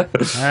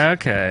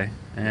 Okay.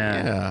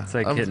 Yeah. It's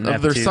like hitting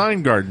of their F2.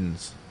 sign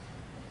gardens.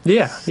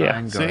 Yeah.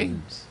 Sign See?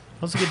 gardens.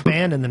 That was a good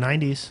band in the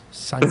 90s.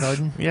 Sign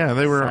Garden. Yeah,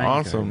 they were Sign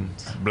awesome.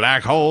 gardens.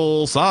 Black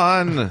hole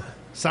sun.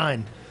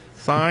 Sign.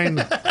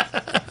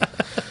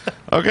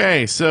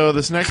 Okay, so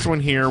this next one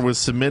here was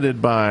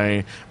submitted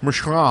by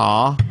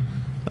Mishra,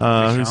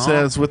 who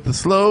says, with the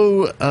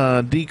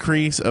slow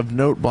decrease of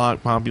note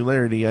block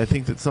popularity, I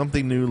think that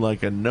something new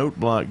like a note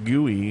block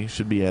GUI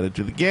should be added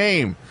to the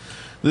game.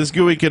 This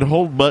GUI could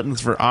hold buttons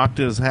for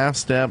octaves, half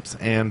steps,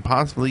 and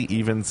possibly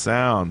even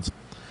sounds.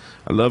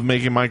 I love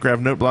making Minecraft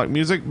note block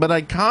music, but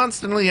I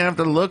constantly have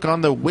to look on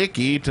the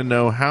wiki to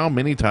know how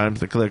many times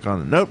to click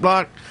on the note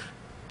block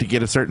to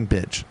get a certain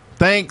pitch.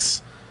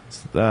 Thanks,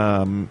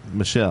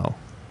 Michelle.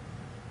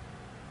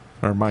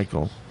 Or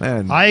Michael.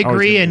 And I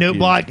agree. A note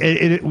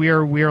confused.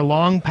 block. We are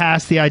long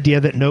past the idea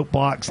that note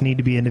blocks need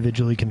to be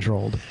individually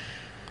controlled.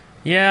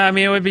 Yeah, I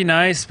mean, it would be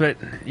nice, but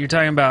you're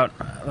talking about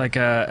like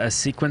a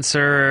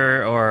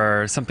sequencer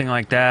or something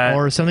like that.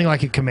 Or something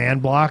like a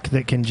command block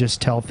that can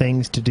just tell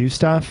things to do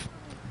stuff.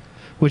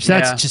 Which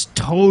that's just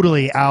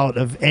totally out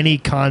of any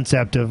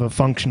concept of a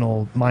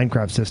functional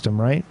Minecraft system,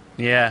 right?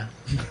 Yeah.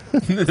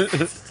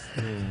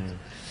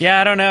 Yeah,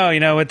 I don't know.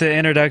 You know, with the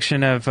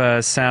introduction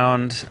of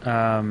sound,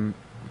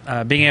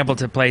 being able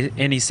to play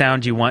any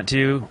sound you want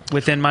to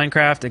within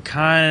Minecraft, it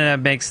kind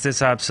of makes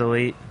this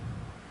obsolete.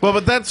 Well,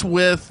 but that's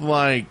with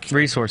like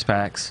resource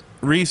packs,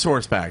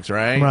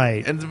 right?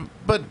 Right.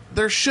 But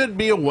there should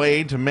be a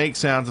way to make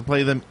sounds and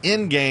play them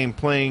in game,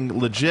 playing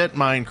legit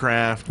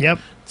Minecraft. Yep.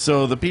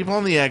 So the people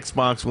on the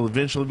Xbox will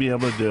eventually be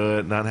able to do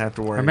it, not have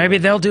to worry. Or maybe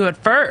they'll do it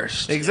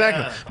first.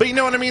 Exactly. But you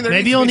know what I mean? There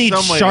Maybe needs to you'll be need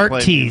some way shark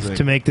play teeth music.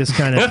 to make this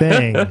kind of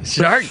thing.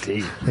 Shark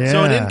teeth. Yeah.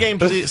 So an in-game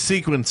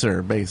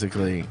sequencer,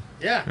 basically.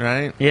 Yeah.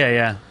 Right.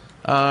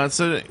 Yeah.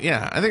 So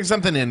yeah, I think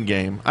something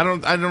in-game. I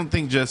don't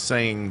think just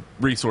saying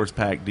resource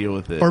pack deal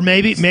with it. Or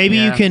maybe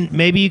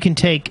you can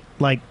take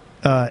like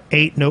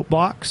 8 note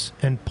blocks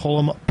and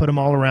put them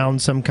all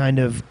around some kind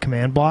of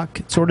command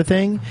block sort of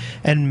thing,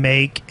 and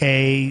make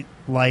a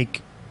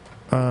like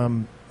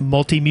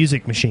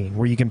multi-music machine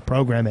where you can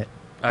program it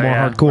more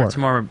hardcore. It's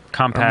more Or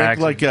compact.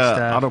 make like and a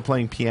stuff.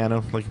 auto-playing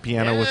piano, like a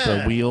piano with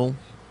a wheel.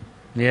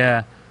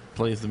 Yeah.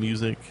 Plays the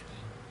music.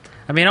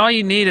 I mean, all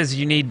you need is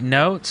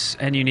notes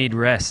and you need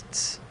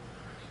rests.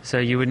 So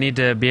you would need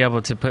to be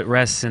able to put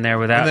rests in there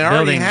without And they already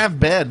building. have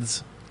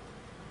beds.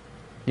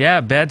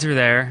 Yeah, beds are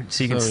there,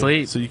 so you can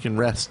sleep. So you can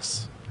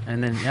rests.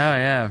 And then,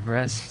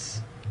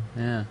 rests.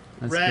 Yeah,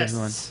 that's a good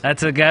one. Rests.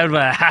 That's a good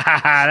one.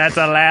 That's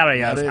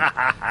hilarious.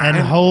 And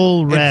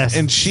whole rests.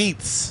 And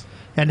sheets.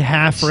 And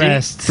half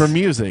rests. For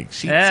music.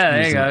 Sheets Yeah, there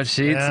you music. go.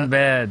 Sheets and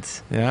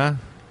beds. Yeah.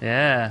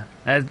 Yeah.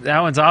 That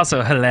one's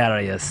also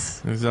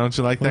hilarious. Don't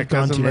you like that, We've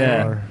gone cousin? too Ray?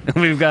 far.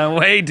 We've gone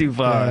way too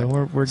far.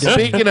 We're getting,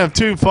 Speaking of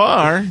too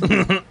far,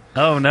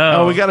 Oh,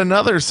 no. we got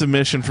another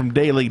submission from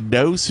Daily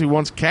Dose who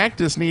wants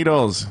cactus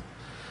needles.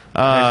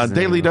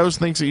 Daily Dose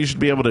thinks that you should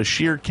be able to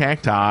shear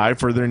cacti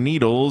for their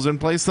needles and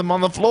place them on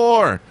the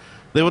floor.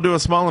 They will do a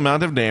small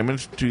amount of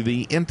damage to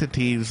the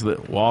entities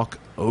that walk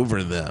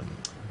over them.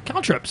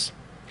 caltrops.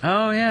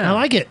 Oh, yeah. I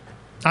like it.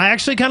 I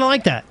actually kind of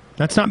like that.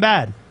 That's not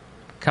bad.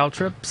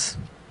 Caltrops.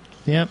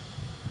 Yep.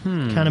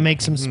 Kind of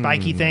make some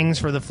spiky things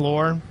for the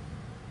floor.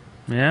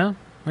 Yeah? What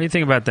do you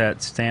think about that,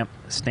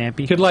 Stampy?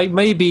 You could like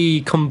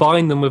maybe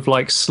combine them with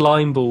like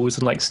slime balls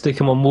and like stick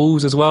them on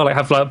walls as well. Like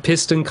have like a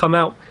piston come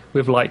out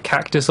with like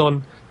cactus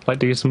on, like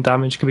do some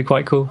damage. Could be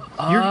quite cool.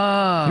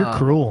 You're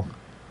cruel.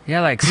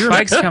 Yeah, like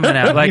spikes coming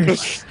out. Like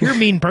You're a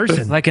mean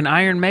person. like an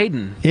Iron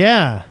Maiden.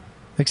 Yeah.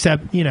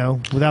 Except,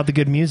 without the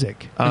good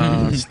music.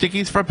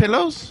 Stickies for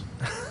pillows?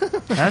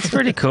 That's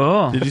pretty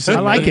cool. Did you see I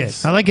like it.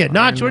 I like it.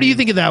 Notch, what do you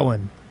think of that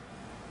one?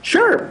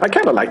 Sure, I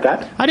kind of like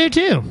that. I do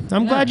too.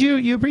 I'm glad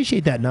you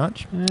appreciate that,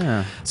 Notch.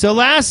 Yeah. So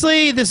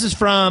lastly, this is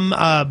from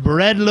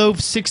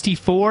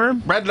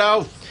Breadloaf64. Bread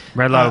loaf.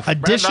 Red loaf.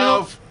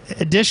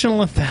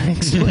 Additional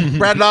effects.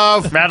 Bread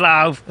loaf. Red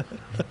loaf.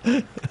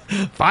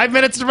 5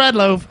 minutes to Red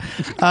Loaf.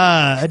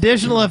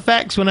 Additional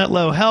effects when at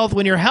low health.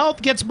 When your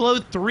health gets below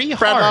 3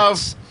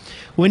 hearts,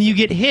 when you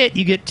get hit,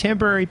 you get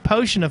temporary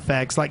potion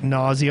effects like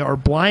nausea or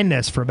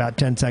blindness for about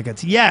 10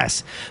 seconds.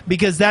 Yes,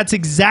 because that's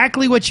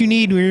exactly what you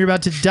need when you're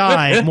about to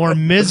die. More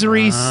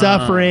misery,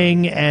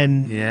 suffering,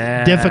 and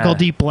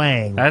difficulty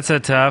playing. That's a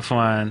tough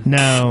one.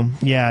 No.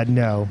 Yeah,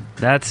 no.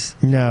 That's...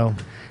 No.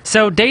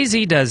 So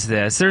DayZ does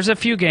this. There's a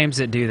few games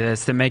that do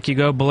this, that make you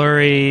go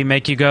blurry,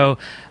 make you go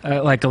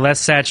like a less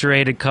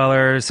saturated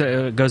color,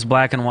 so it goes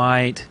black and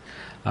white.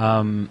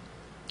 I mean,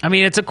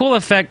 it's a cool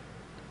effect,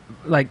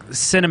 like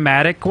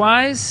cinematic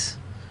wise,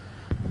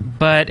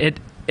 but it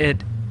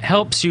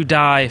helps you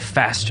die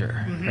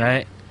faster,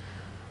 right?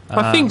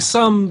 I think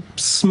some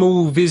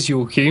small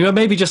visual cue,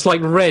 maybe just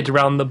like red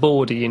around the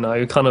border,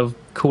 kind of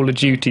Call of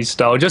Duty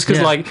style. Just because,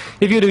 like,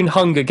 if you're doing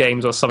Hunger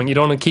Games or something, you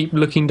don't want to keep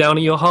looking down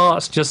at your heart.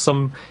 It's just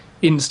some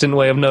instant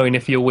way of knowing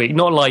if you're weak.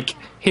 Not like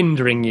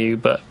hindering you,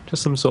 but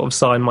just some sort of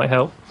sign might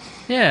help.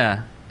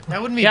 Yeah.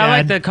 That wouldn't be bad. I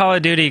like bad. the Call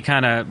of Duty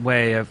kind of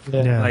way of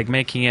like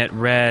making it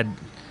red.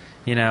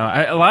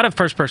 A lot of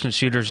first-person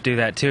shooters do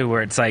that too,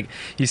 where it's like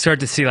you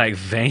start to see like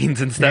veins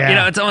and stuff.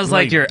 Yeah. It's almost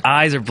like your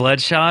eyes are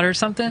bloodshot or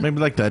something.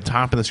 Maybe like the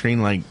top of the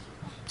screen, like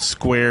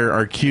square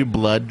or cube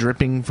blood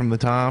dripping from the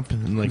top,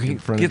 and like in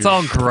front It's of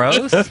all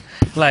gross,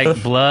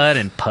 like blood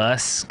and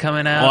pus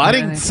coming out. Well, I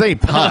didn't say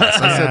pus.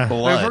 I said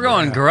blood. If we're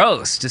going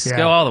gross, just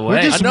go all the way.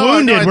 We're just I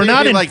wounded. think We're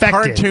not it'd be like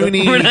infected.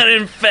 cartoony. We're not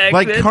infected.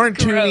 Like It's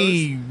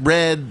cartoony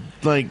red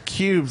like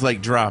cubes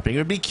like dropping. It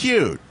would be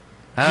cute.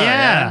 Oh,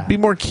 Yeah. Be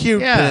more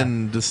cute Yeah.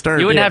 than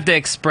disturbing. You wouldn't have to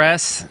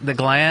express the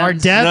glands. Our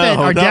death,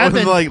 No, our that death,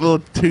 was and, like little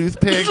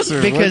toothpicks,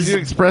 or Because- what did you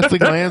express the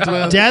glands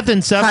with? death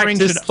and suffering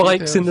Cactus should,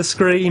 spikes in the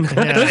screen.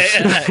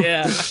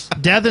 yeah.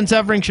 death and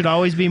suffering should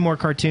always be more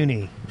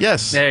cartoony.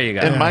 Yes, There you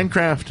go. In Yeah.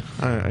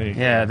 Minecraft,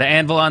 Yeah, the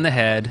anvil on the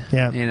head.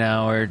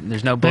 Yeah. Or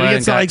there's no blood. Maybe and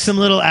it's like guts. some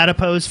little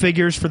adipose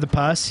figures for the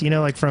pus,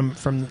 like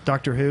from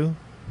Doctor Who.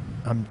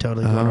 I'm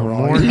totally going more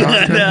wrong.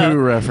 Doctor Who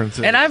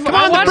references. And I've Come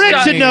on, the watched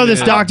Brits should know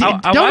this, Doctor. I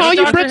Don't all watched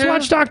you Doctor Brits Who.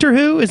 watch Doctor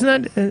Who? Is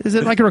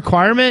it like a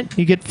requirement?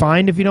 You get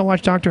fined if you don't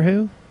watch Doctor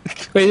Who?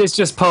 It's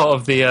just part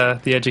of the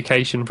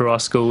education for our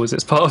schools.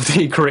 It's part of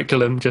the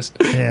curriculum, just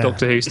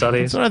Doctor Who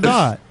studies. That's what I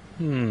thought.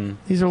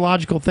 These are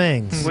logical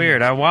things.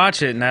 Weird. I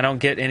watch it and I don't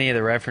get any of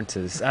the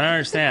references. I don't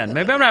understand.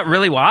 Maybe I'm not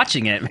really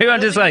watching it. Maybe I'm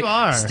just think like you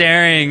are.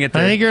 staring at the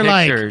I think you're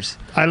pictures.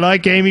 I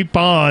like Amy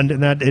Pond,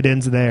 and that it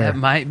ends there. That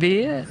might be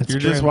it. That's You're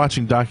true. just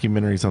watching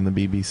documentaries on the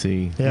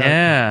BBC.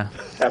 Yeah.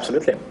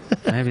 Absolutely.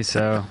 Maybe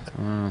so.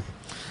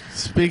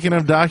 Speaking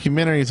of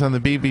documentaries on the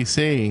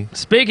BBC,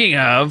 Speaking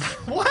of,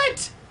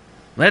 What?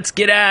 let's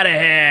get out of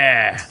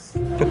here.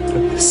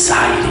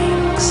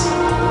 Sightings.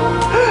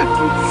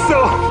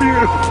 So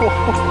beautiful.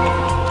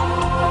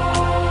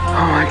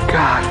 Oh my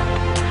god.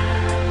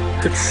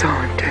 It's so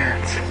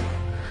intense.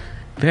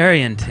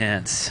 Very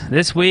intense.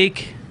 This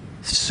week,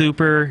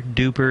 super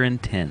duper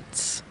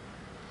intense.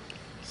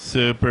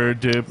 super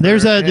duper.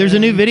 There's a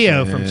new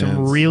video from some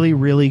intense. really,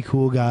 really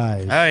cool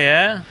guys. Oh,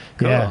 yeah?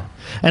 Cool. Yeah.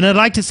 And I'd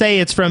like to say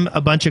it's from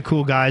a bunch of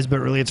cool guys, but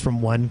really it's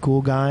from one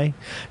cool guy.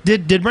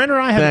 Did Brent or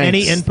I have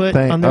any input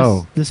on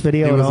this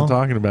video he at wasn't all?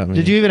 talking about me.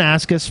 Did you even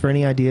ask us for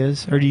any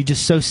ideas? Or are you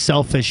just so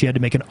selfish you had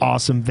to make an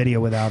awesome video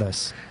without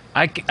us?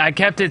 I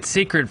kept it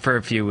secret for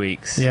a few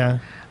weeks. Yeah.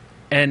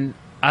 And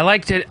I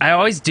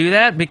always do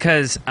that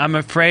because I'm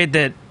afraid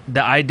that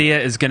the idea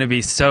is going to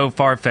be so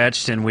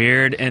far-fetched and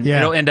weird and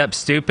it'll end up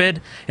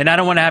stupid. And I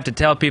don't want to have to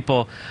tell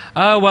people,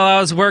 oh, well, I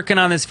was working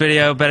on this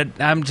video, but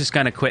I'm just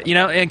going to quit.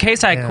 In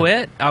case I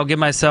quit, I'll give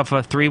myself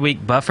a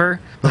 3-week buffer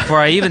before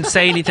I even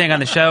say anything on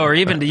the show or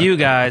even to you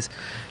guys.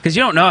 Because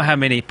you don't know how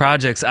many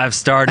projects I've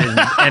started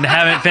and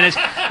haven't finished.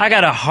 I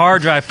got a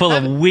hard drive full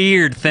of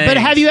weird things. But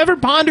have you ever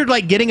pondered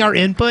getting our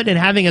input and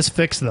having us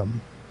fix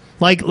them?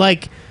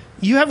 Like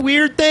you have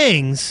weird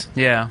things.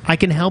 Yeah. I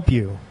can help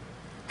you.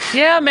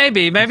 Yeah,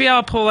 maybe. Maybe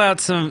I'll pull out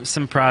some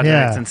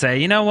projects and say,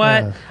 you know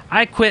what? Yeah.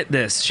 I quit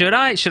this. Should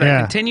I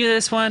continue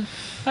this one?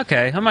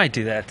 Okay, I might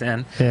do that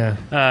then.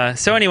 Yeah.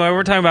 So anyway,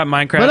 we're talking about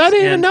Minecraft. But I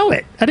didn't even know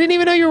it. I didn't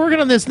even know you were working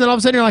on this. And then all of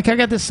a sudden you're like, I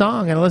got this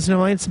song. And I listen to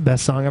it. Like, it's the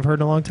best song I've heard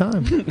in a long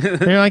time. And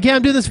you're like, yeah,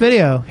 I'm doing this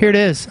video. Here it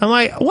is. I'm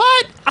like,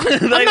 what?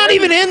 I'm not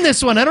even in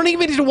this one. I don't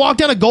even get to walk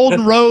down a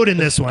golden road in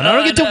this one. I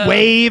don't get to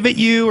wave at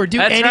you or do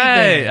That's anything.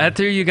 right. I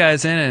threw you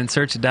guys in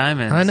Search of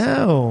Diamonds. I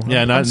know.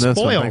 Yeah, not I'm in this one.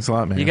 spoiled. Thanks a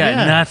lot, man. You got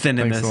nothing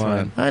in Thanks this a lot.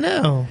 one. I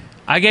know.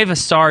 I gave a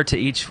star to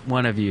each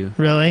one of you.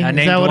 Really? I Is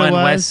named that what one it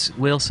was? Wes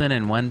Wilson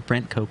and one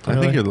Brent I Copeland.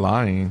 think you're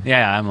lying.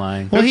 Yeah, I'm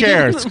lying. Well, Who he did-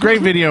 cares? It's a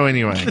great video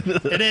anyway.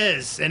 It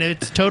is. And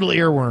it's total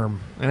earworm.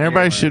 And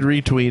everybody should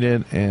retweet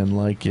it and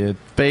like it,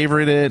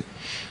 favorite it,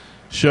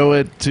 show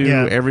it to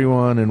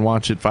everyone, and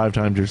watch it 5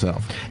 times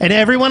yourself. And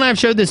everyone I've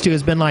showed this to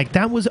has been like,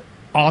 that was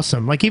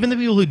awesome. Like, even the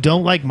people who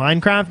don't like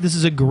Minecraft, this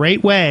is a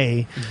great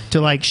way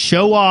to,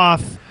 show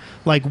off,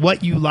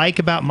 what you like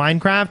about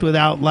Minecraft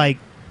without,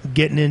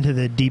 getting into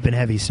the deep and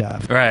heavy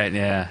stuff. Right,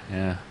 yeah.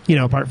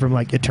 Apart from,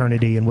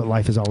 eternity and what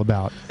life is all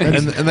about.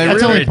 And they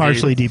That's really only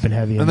partially deep and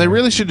heavy. And they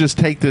really should just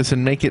take this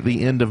and make it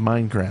the end of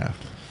Minecraft.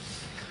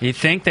 You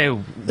think they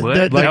would?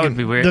 The- That would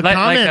be weird. the Like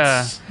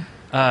comments-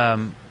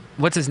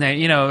 what's his name?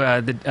 You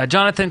know,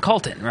 Jonathan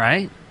Colton,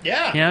 right?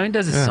 Yeah. You know, he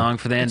does a song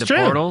for the end It's of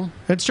true. Portal.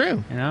 That's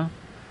true. You know?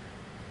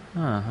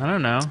 I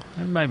don't know.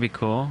 It might be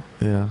cool.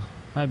 Yeah.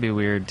 Might be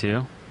weird,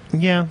 too.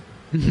 Yeah.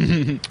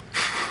 I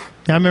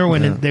remember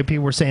when people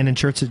were saying In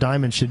Shirts of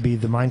Diamonds should be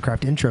the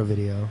Minecraft intro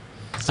video.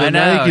 So I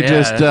now know, you could yeah,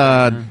 just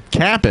that's-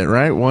 cap it,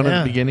 right? One at Yeah.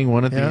 the beginning,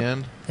 one at Yeah. the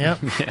end. Yep.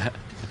 Yeah.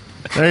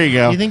 There you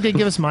go. You think they'd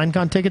give us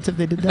Minecon tickets if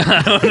they did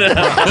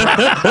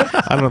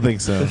that? I don't think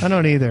so. I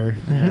don't either.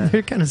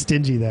 They're kind of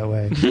stingy that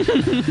way.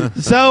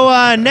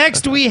 So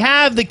next we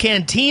have the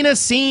Cantina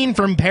scene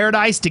from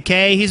Paradise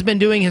Decay. He's been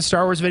doing his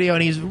Star Wars video,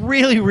 and he's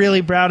really,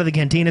 really proud of the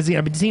Cantina scene.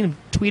 I've been seeing him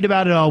tweet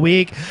about it all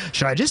week.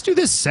 Should I just do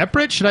this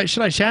separate? Should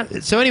I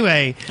chat? So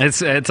anyway,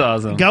 It's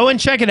awesome. go and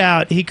check it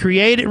out. He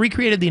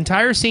recreated the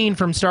entire scene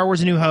from Star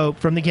Wars: A New Hope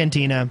from the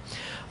Cantina,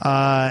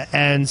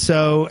 and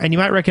you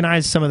might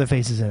recognize some of the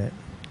faces in it.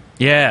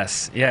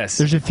 Yes.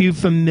 There's a few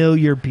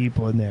familiar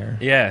people in there.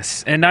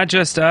 Yes, and not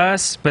just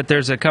us, but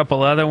there's a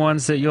couple other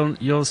ones that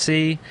you'll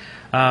see.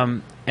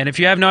 And if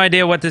you have no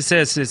idea what this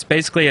is, it's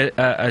basically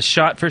a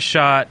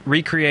shot-for-shot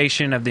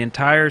recreation of the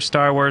entire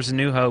Star Wars: A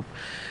New Hope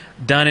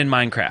done in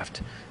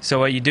Minecraft. So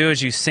what you do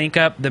is you sync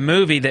up the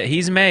movie that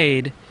he's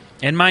made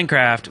in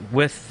Minecraft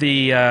with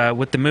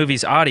the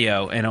movie's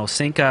audio, and it'll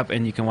sync up,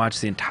 and you can watch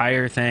the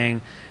entire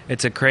thing.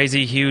 It's a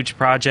crazy, huge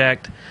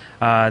project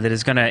that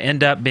is going to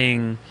end up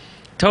being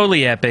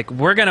totally epic.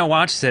 We're going to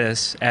watch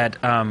this at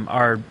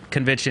our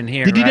convention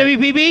here. The right?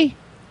 DWPB?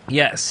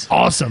 Yes.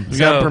 Awesome. We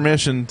got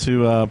permission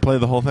to play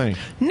the whole thing.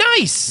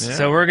 Nice.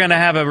 So we're going to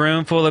have a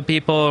room full of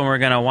people, and we're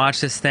going to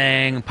watch this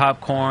thing,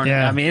 popcorn.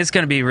 Yeah. I mean, it's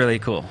going to be really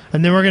cool.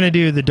 And then we're going to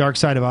do the Dark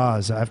Side of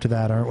Oz after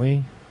that, aren't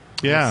we?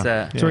 Yeah. What's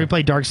that? So we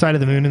play Dark Side of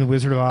the Moon and the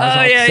Wizard of Oz all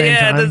Oh, at yeah, the same yeah,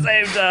 time. at the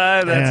same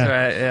time. That's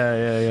Yeah. right.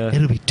 Yeah.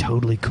 It'll be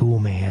totally cool,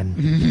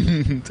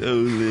 man.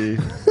 Totally.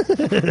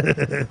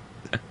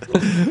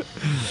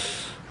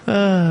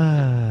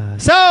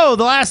 So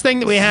the last thing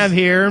that we have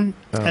here,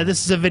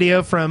 this is a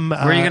video from.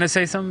 Were you going to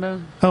say something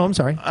about? Oh, I'm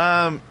sorry.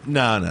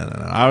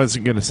 No. I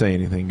wasn't going to say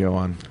anything. Go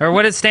on. Or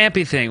what did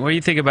Stampy think? What do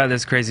you think about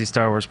this crazy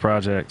Star Wars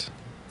project?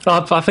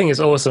 I think it's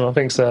awesome. I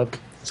think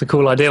it's a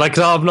cool idea. Like,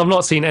 'cause I've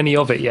not seen any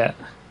of it yet,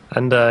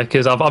 and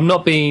because I'm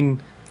not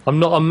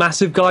a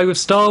massive guy with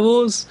Star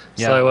Wars,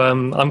 Yeah. so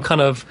I'm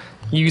kind of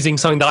using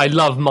something that I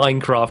love,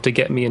 Minecraft, to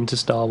get me into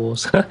Star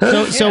Wars.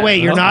 So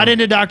wait, you're not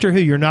into Doctor Who.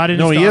 You're not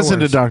into. No, Star he is Wars.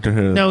 into Doctor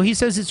Who. No, he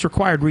says it's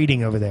required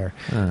reading over there.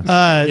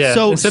 Yeah.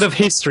 So Instead of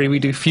history, we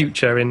do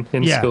future in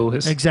school.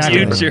 It's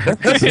exactly. Future.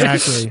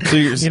 Exactly. So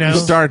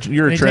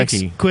you're a and he takes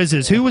Trekkie.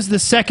 quizzes. Who was the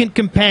second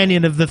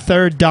companion of the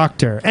third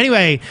Doctor?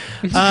 Anyway,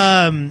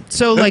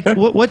 so like,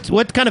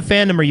 what kind of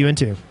fandom are you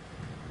into?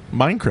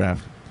 Minecraft.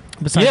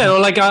 Besides Yeah, well,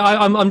 like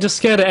I'm just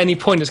scared at any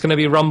point it's going to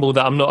be rumbled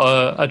that I'm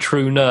not a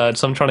true nerd,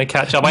 so I'm trying to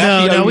catch up. I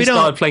actually only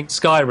started playing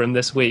Skyrim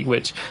this week,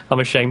 which I'm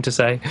ashamed to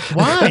say.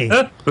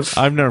 Why?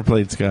 I've never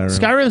played Skyrim.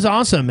 Skyrim's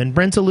awesome, and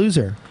Brent's a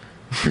loser.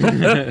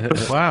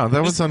 Wow,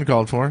 that was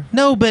uncalled for.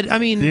 No, but I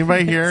mean, Did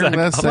anybody hear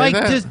that say like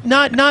that? just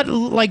not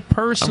like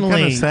personally. I'm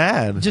kind of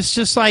sad.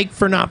 Just like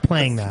for not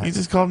playing that. You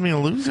just called me a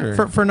loser.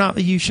 For not,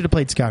 you should have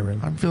played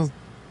Skyrim. I feel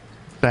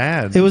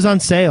bad. It was on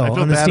sale I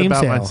feel on the bad Steam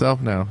about sale.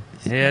 myself now.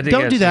 Yeah,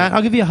 Don't do that.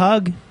 I'll give you a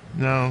hug.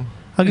 No.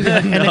 I'll give you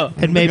a hug.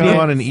 And maybe go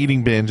on an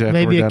eating binge after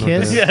maybe we're a done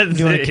kiss. with this. Yeah. Do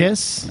you want a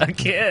kiss? A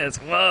kiss.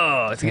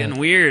 Whoa, it's getting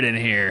weird in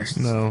here.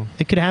 No.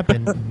 It could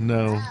happen.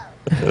 No.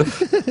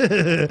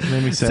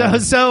 Made me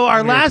sad. So our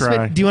I'm gonna last.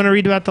 cry. Do you want to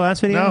read about the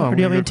last video? No, or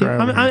do you I'm want me to?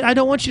 gonna cry. I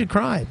don't want you to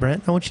cry,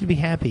 Brent. I want you to be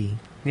happy.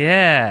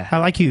 Yeah. I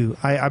like you.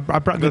 I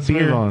brought good Let's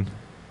beer. move on.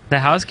 The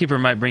housekeeper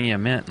might bring you a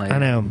mint later. I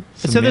know.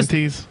 Some so this,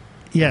 minties.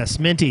 yes,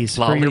 minties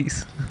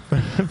Lollies.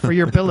 for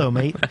your pillow,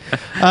 mate.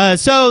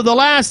 So the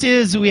last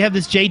is we have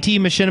this JT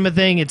Machinima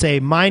thing. It's a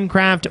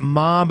Minecraft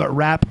mob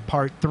rap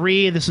part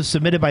 3. This was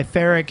submitted by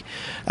Ferric.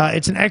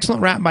 It's an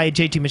excellent rap by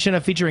JT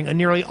Machinima featuring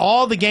nearly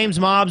all the game's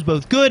mobs,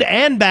 both good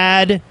and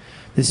bad.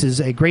 This is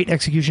a great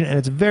execution, and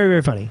it's very,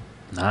 very funny.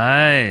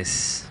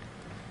 Nice.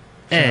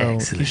 So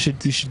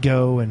Excellent. you should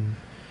go and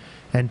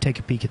take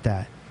a peek at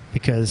that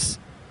because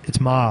it's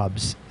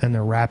mobs and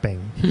they're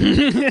rapping.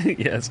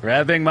 Yes,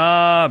 rapping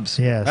mobs.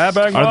 Yes.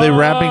 Rapping Are they mobs.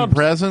 wrapping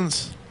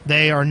presents?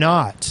 They are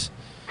not.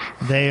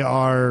 They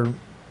are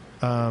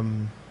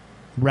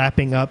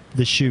wrapping up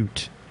the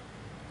shoot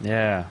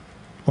Yeah.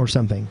 or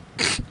something.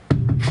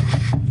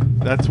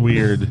 That's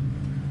weird.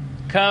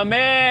 Come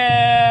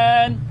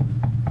in.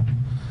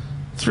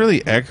 It's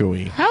really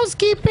echoey.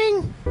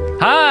 Housekeeping.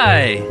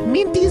 Hi.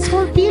 Minties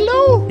for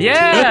pillow.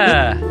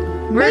 Yeah.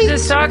 We're Mate.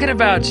 just talking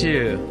about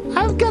you.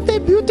 I've got a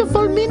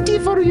beautiful minty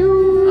for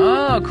you.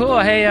 Oh, cool.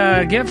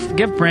 Hey,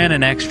 give Brent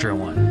an extra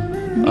one.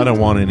 I don't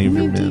want any of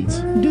your mints.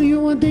 Do you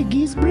want a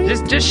geese break?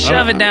 Just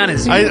shove it down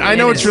his. I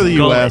know in it's his really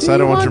gullet. U.S. I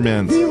don't want your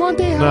mints. Do you want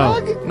a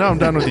hug? No, I'm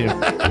done with you.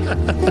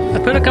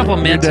 Put a couple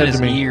mints in dead his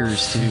to me.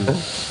 ears too.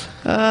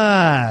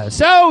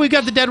 So we've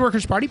got the Dead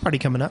Workers Party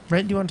coming up.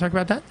 Brent, do you want to talk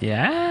about that?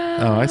 Yeah.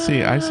 Oh, I see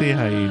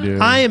how you do.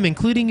 I am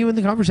including you in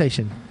the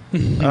conversation.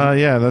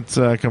 Yeah, that's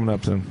coming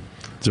up soon.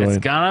 enjoy It's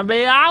it. gonna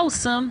be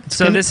awesome.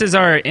 So gonna- this is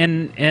our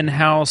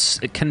in-house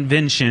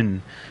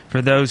convention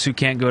for those who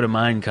can't go to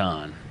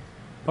Minecon.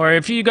 Or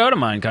if you go to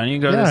Minecon, you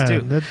can go to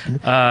this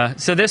too.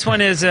 So this one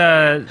is...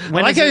 I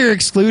like how you're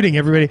excluding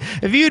everybody.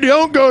 If you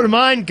don't go to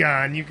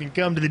Minecon, you can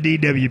come to the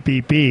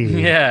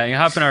DWPP. Yeah, you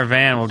hop in our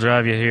van, we'll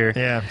drive you here.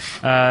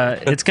 Yeah.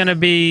 It's going to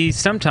be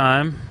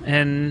sometime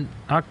in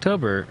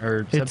October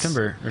or It's-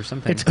 September or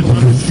something. It's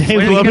Columbus Day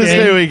Columbus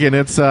Day weekend. weekend.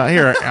 It's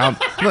here.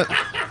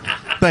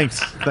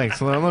 Thanks.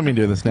 Let me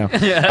do this now.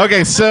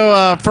 Okay,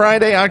 so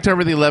Friday,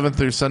 October the 11th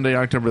through Sunday,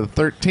 October the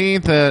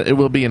 13th, it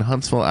will be in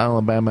Huntsville,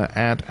 Alabama,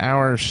 at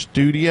our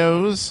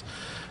studios.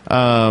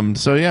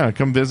 So yeah,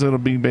 come visit. It'll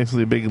be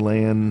basically a big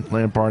LAN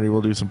party.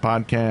 We'll do some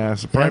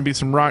podcasts. Probably be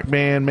some rock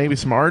band, maybe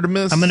some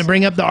Artemis. I'm going to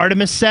bring up the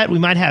Artemis set. We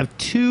might have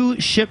 2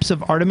 ships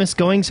of Artemis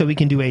going, so we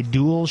can do a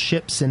dual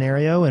ship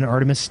scenario in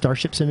Artemis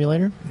Starship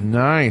Simulator.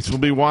 Nice. We'll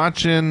be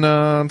watching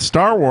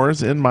Star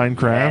Wars in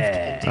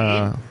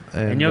Minecraft.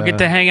 and you'll get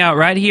to hang out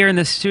right here in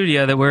the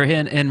studio that we're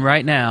in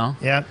right now.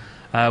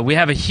 Yeah. We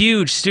have a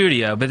huge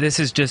studio, but this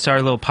is just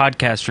our little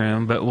podcast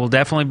room. But we'll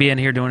definitely be in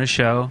here doing a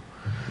show.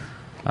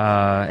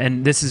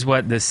 And this is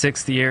what, the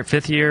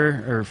 5th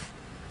year or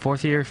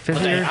 4th year,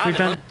 5th year we've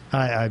done?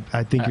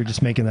 I think you're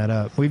just making that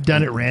up. We've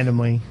done it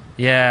randomly.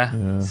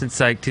 Yeah, since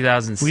like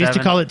 2007. We used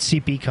to call it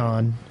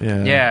CPCon.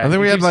 Yeah, I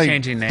think we it had keeps like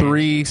changing names.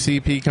 3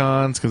 CP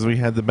cons because we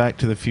had the Back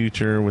to the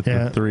Future with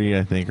the 3,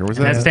 I think, or was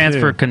that? That stands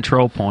 2? for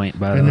Control Point,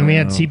 by the way. And then we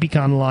had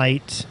CPCon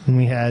Light, and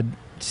we had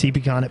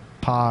CPCon at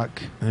POC,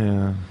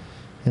 Yeah,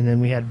 and then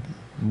we had...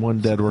 one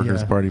Dead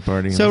Workers Party.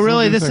 And So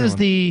really, the this second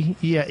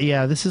is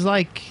one. this is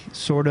like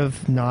sort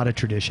of not a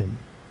tradition.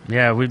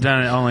 Yeah, we've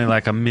done it only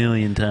like a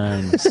million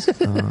times.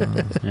 You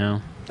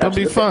know? That'll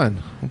be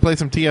fun. We'll play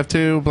some TF2.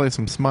 We'll play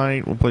some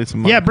Smite. We'll play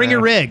some. Yeah, bring Minecraft.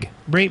 your rig.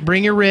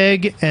 Bring your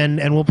rig,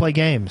 and we'll play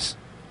games.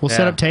 We'll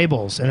set Yeah. up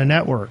tables and a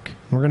network.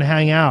 We're gonna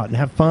hang out and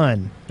have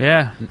fun.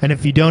 Yeah. And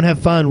if you don't have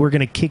fun, we're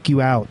gonna kick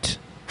you out.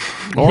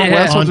 Or Yeah.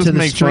 Wes will Onto just the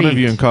make fun of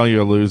street. you and call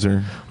you a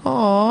loser.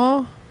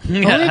 Aww.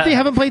 Only if they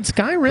haven't played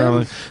Skyrim.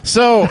 Probably.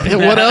 So,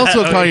 what else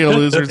will call you a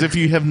loser is if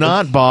you have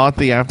not bought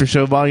the After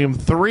Show Volume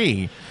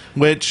 3,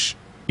 which,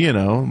 you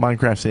know,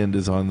 Minecraft's End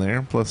is on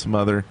there, plus some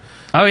other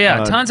Oh,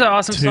 yeah. Tons of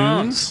awesome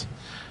tunes.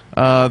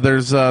 songs.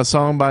 There's a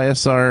song by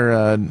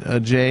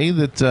SRJ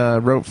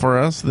that wrote for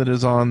us that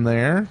is on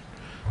there.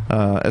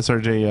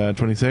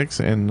 SRJ26,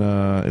 and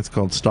it's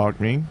called Stalk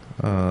Me.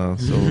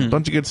 So a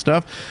bunch of good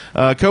stuff.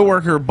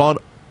 Coworker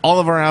bought all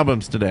of our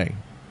albums today.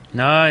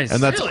 Nice.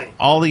 And that's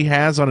all he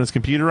has on his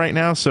computer right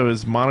now. So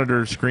his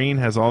monitor screen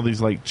has all these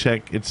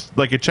it's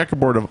like a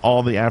checkerboard of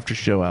all the After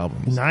Show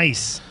albums.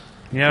 Nice.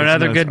 You know, It's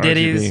another nice good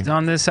ditties RGB.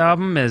 on this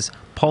album is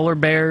Polar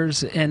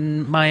Bears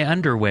in My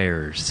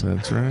Underwears.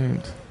 That's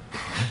right.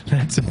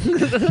 That's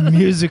a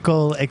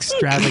musical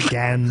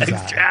extravaganza.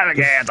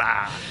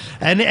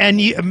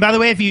 And by the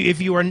way,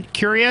 if you are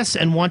curious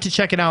and want to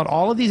check it out,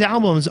 all of these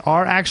albums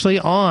are actually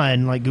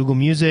on like Google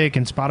Music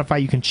and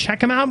Spotify. You can check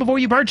them out before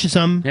you purchase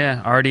them.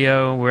 Yeah,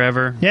 RDO,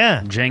 wherever.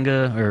 Yeah.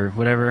 Jenga or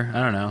whatever. I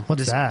don't know.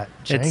 What's that?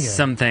 Jenga. It's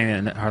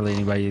something that hardly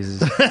anybody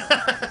uses.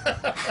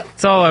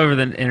 It's all over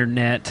the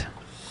internet.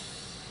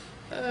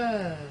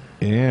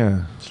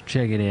 Yeah. So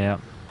check it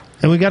out.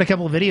 And we got a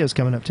couple of videos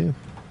coming up too.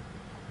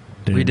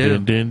 We do.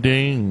 Ding, ding,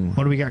 ding.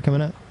 What do we got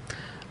coming up?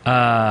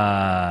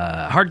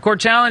 Hardcore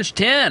Challenge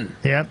 10.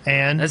 Yep,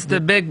 and That's the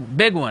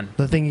big one.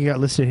 the thing you got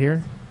listed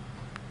here.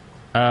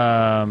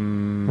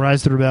 Um,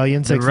 Rise of the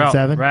Rebellion, 6 and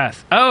 7.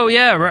 Wrath. Oh,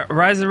 yeah.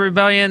 Rise of the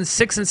Rebellion,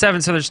 6 and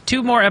 7. So there's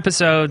 2 more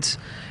episodes,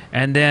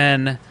 and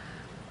then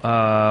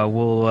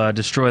we'll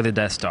destroy the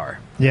Death Star.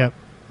 Yep.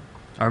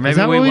 Or maybe Is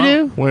that what we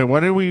won't. do? Wait, why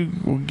did we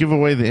give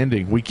away the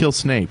ending? We kill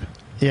Snape.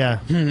 Yeah.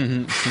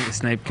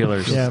 Snape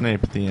killers. Yeah.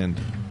 Snape at the end.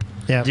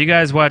 Yeah. Do you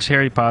guys watch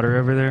Harry Potter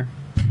over there?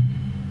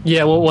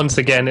 Yeah, well, once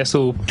again, it's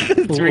all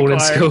in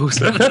required.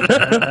 schools. in That's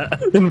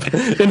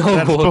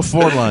Hogwarts.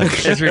 before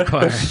lunch. It's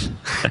required.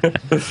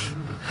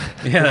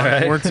 Yeah,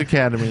 right. Hogwarts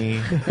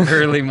Academy.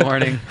 Early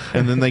morning.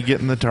 And then they get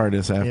in the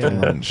TARDIS after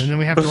Yeah. lunch. And then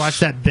we have to watch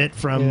that bit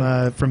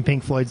from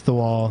Pink Floyd's The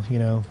Wall, you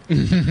know.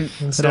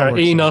 It all works.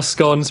 Eating our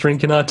scones,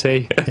 drinking our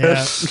tea.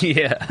 Yeah.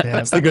 Yeah.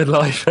 Yeah. The good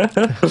life.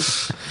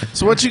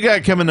 So what you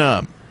got coming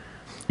up?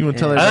 You want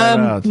to tell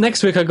everybody about?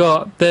 Next week I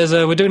got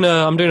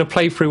I'm doing a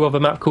playthrough of a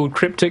map called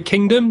Cryptic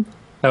Kingdom,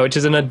 which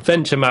is an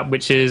adventure map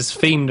which is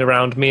themed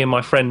around me and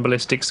my friend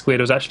Ballistic Squid.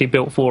 It was actually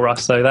built for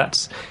us, so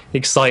that's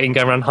exciting.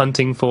 Going around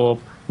hunting for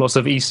lots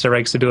of Easter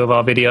eggs to do with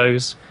our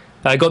videos.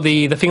 I got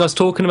the thing I was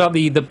talking about,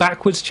 the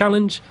backwards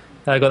challenge.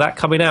 I got that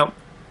coming out,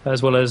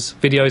 as well as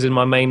videos in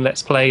my main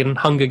Let's Play and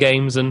Hunger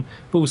Games and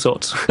all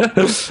sorts.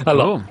 A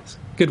lot.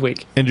 Good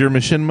week. And your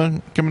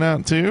Machinima coming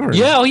out too? Or?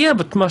 Yeah,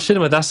 but my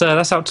cinema that's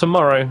out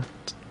tomorrow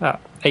at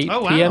 8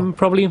 Oh, wow. p.m.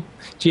 probably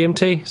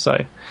GMT.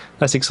 So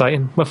that's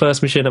exciting. My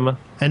first machinima.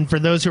 And for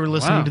those who are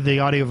listening Wow. to the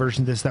audio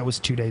version of this, that was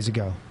 2 days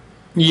ago.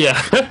 Yeah.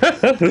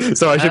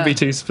 Sorry, I should be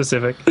too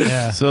specific.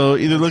 Yeah. So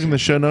either look in the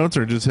show notes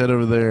or just head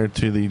over there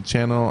to the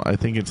channel. I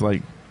think it's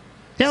like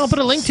Yeah, I'll put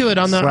a link to it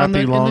on the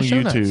Slappy in Long the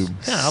show YouTube.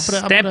 notes. Yeah, I'll put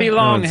a Stampy No,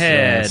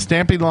 Longhead. it's,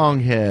 Stampy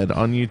Longhead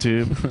on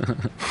YouTube.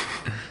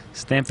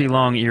 Stampy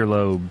Long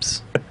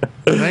Earlobes.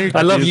 Now you're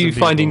I love you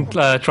confusing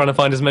people. trying to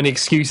find as many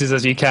excuses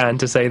as you can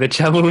to say the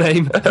channel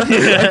name. I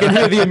can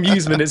hear the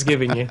amusement it's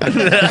giving you.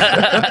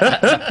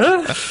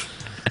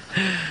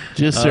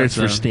 Just search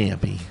for Awesome.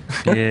 Stampy.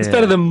 Yeah. It's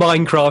better than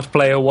Minecraft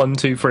Player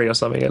 123 or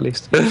something, at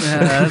least.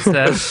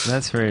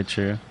 That's very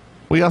true.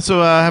 We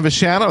also have a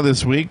shout out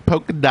this week.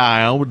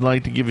 Polkadial would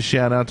like to give a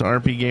shout out to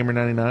RP Gamer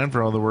 99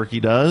 for all the work he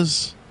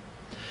does.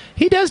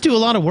 He does do a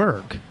lot of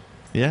work.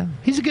 Yeah,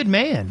 He's a good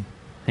man.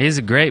 He's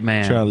a great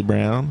man. Charlie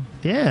Brown.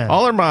 Yeah.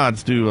 All our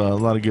mods do a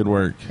lot of good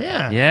work.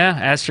 Yeah.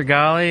 Yeah,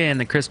 Astrogali and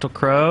the Crystal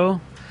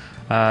Crow.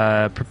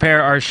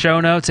 Prepare our show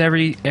notes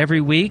every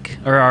week,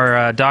 or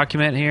our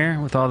document here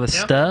with all the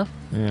stuff.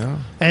 Yeah.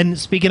 And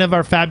speaking of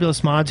our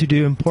fabulous mods who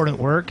do important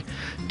work,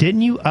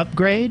 didn't you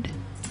upgrade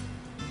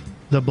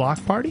the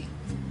block party?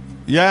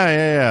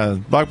 Yeah.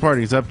 Block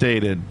Party's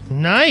updated.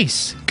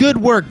 Nice. Good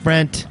work,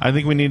 Brent. I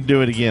think we need to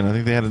do it again. I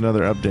think they had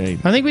another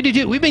update. I think we do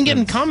too. We've been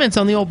getting comments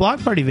on the old block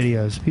party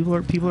videos. People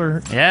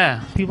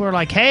are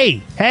like,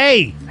 hey,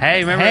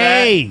 remember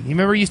hey, you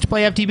remember we used to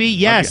play FTB?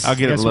 Yes. I'll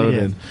get Yes, it we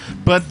loaded.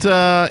 did.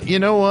 But you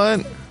know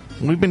what?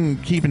 We've been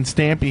keeping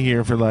Stampy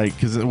here for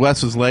because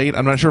Wes was late.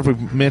 I'm not sure if we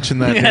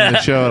mentioned that in the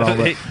show at all,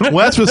 but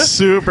Wes was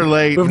super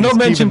late. We've not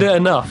mentioned it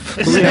enough.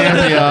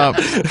 Stampy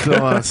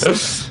up. So,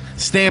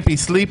 Stampy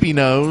Sleepy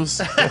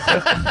Nose.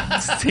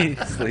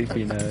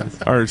 Sleepy nose.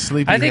 Or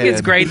Sleepy I think head.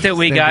 it's great that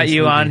we Stampy got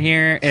you Sleepy. on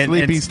here, and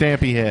Sleepy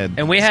Stampy Head.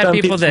 and we had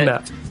Stampy people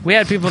Snap.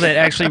 that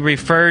actually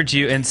referred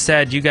you and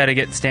said you got to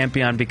get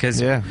Stampy on because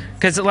Yeah.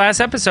 the last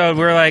episode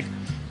we were like,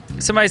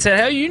 somebody said,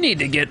 hey, you need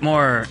to get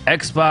more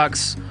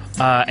Xbox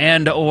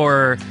and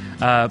or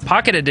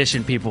Pocket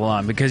Edition people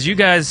on because you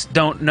guys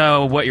don't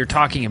know what you're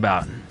talking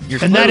about. You're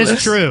And that is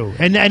clueless. true.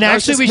 And Actually,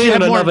 actually, we should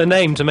given have more. another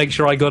name to make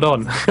sure I got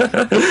on.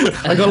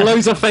 I got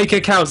loads of fake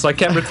accounts. So I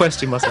kept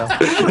requesting myself.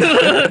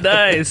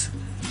 Nice.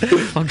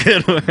 Well,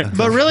 good work.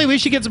 But really, we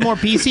should get some more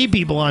PC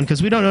people on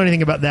because we don't know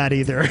anything about that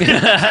either.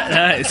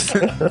 Nice.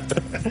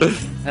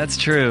 That's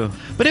true.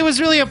 But it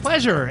was really a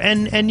pleasure,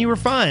 and you were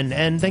fun,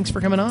 and thanks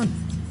for coming on.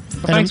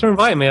 Thanks for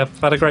inviting me. I've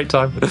had a great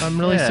time. I'm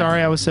really Yeah.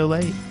 sorry I was so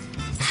late.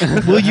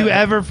 Will you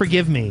ever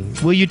forgive me?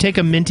 Will you take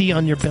a minty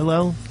on your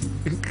pillow?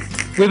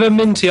 With a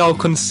minty, I'll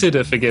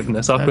consider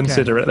forgiveness. I'll Okay.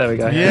 consider it. There we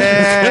go.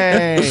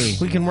 Yay!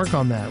 We can work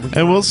on that.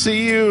 And we'll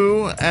see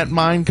you at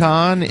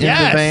Minecon in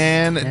Yes. the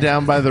van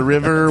down by the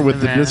river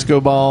with the van.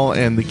 disco ball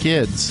and the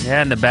kids.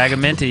 Yeah, and the bag of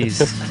minties.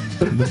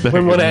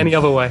 Wouldn't want it any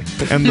other way.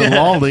 And the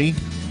lolly.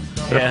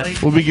 Yeah.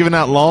 We'll be giving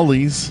out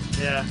lollies.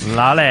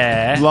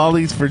 Lolly.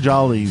 Lollies for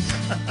jollies.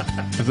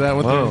 Is that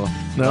what Whoa. they're...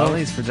 No?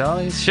 Lollies for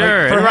jollies?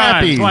 Sure. for it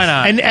rhymes. happies. Why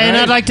not? And Right?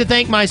 I'd like to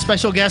thank my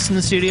special guests in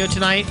the studio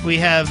tonight. We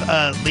have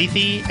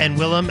Lethe and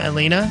Willem and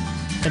Lena,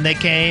 and they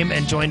came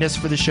and joined us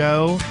for the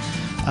show.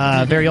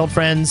 Very old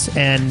friends,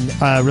 and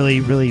really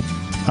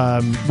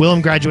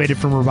Willem graduated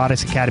from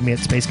Robotics Academy at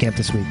Space Camp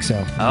this week.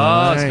 So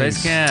Oh, Nice.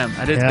 Space Camp.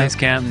 I did Yeah. Space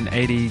Camp in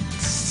 80.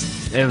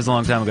 It was a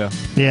long time ago.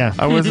 yeah,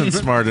 I wasn't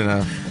smart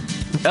enough.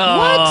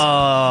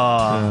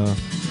 Oh.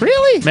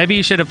 really? Maybe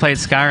you should have played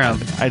Skyrim.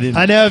 I didn't.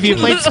 I know if you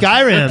played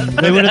Skyrim,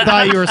 they would have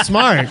thought you were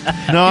smart.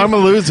 No, I'm a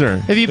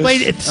loser. If you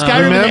played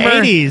Skyrim in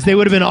Remember? the 80s, they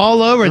would have been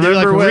all over. They were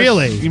like, Remember, Wes,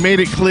 really? You made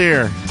it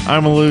clear.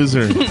 I'm a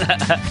loser.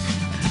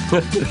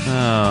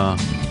 Oh.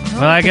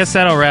 Well, I guess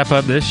that'll wrap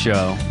up this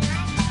show.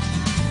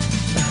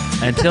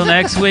 Until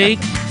next week,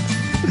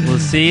 we'll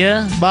see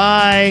ya.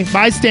 Bye.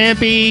 Bye,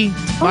 Stampy.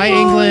 Bye,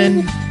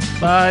 England.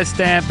 Bye,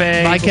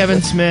 Stampy. Bye,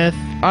 Kevin Smith.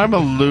 I'm a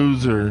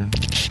loser.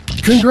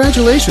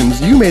 Congratulations,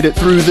 you made it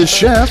through The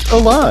Shaft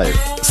alive.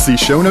 See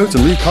show notes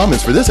and leave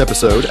comments for this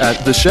episode at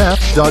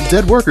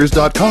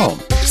theshaft.deadworkers.com.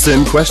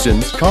 Send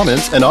questions,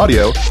 comments, and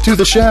audio to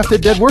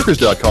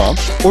theshaft@deadworkers.com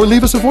or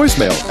leave us a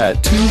voicemail at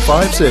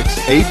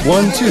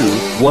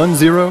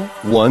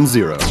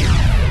 256-812-1010.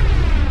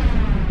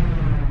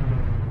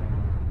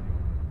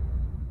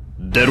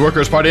 Dead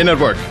Workers Party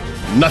Network.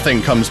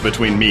 Nothing comes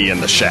between me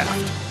and The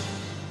Shaft.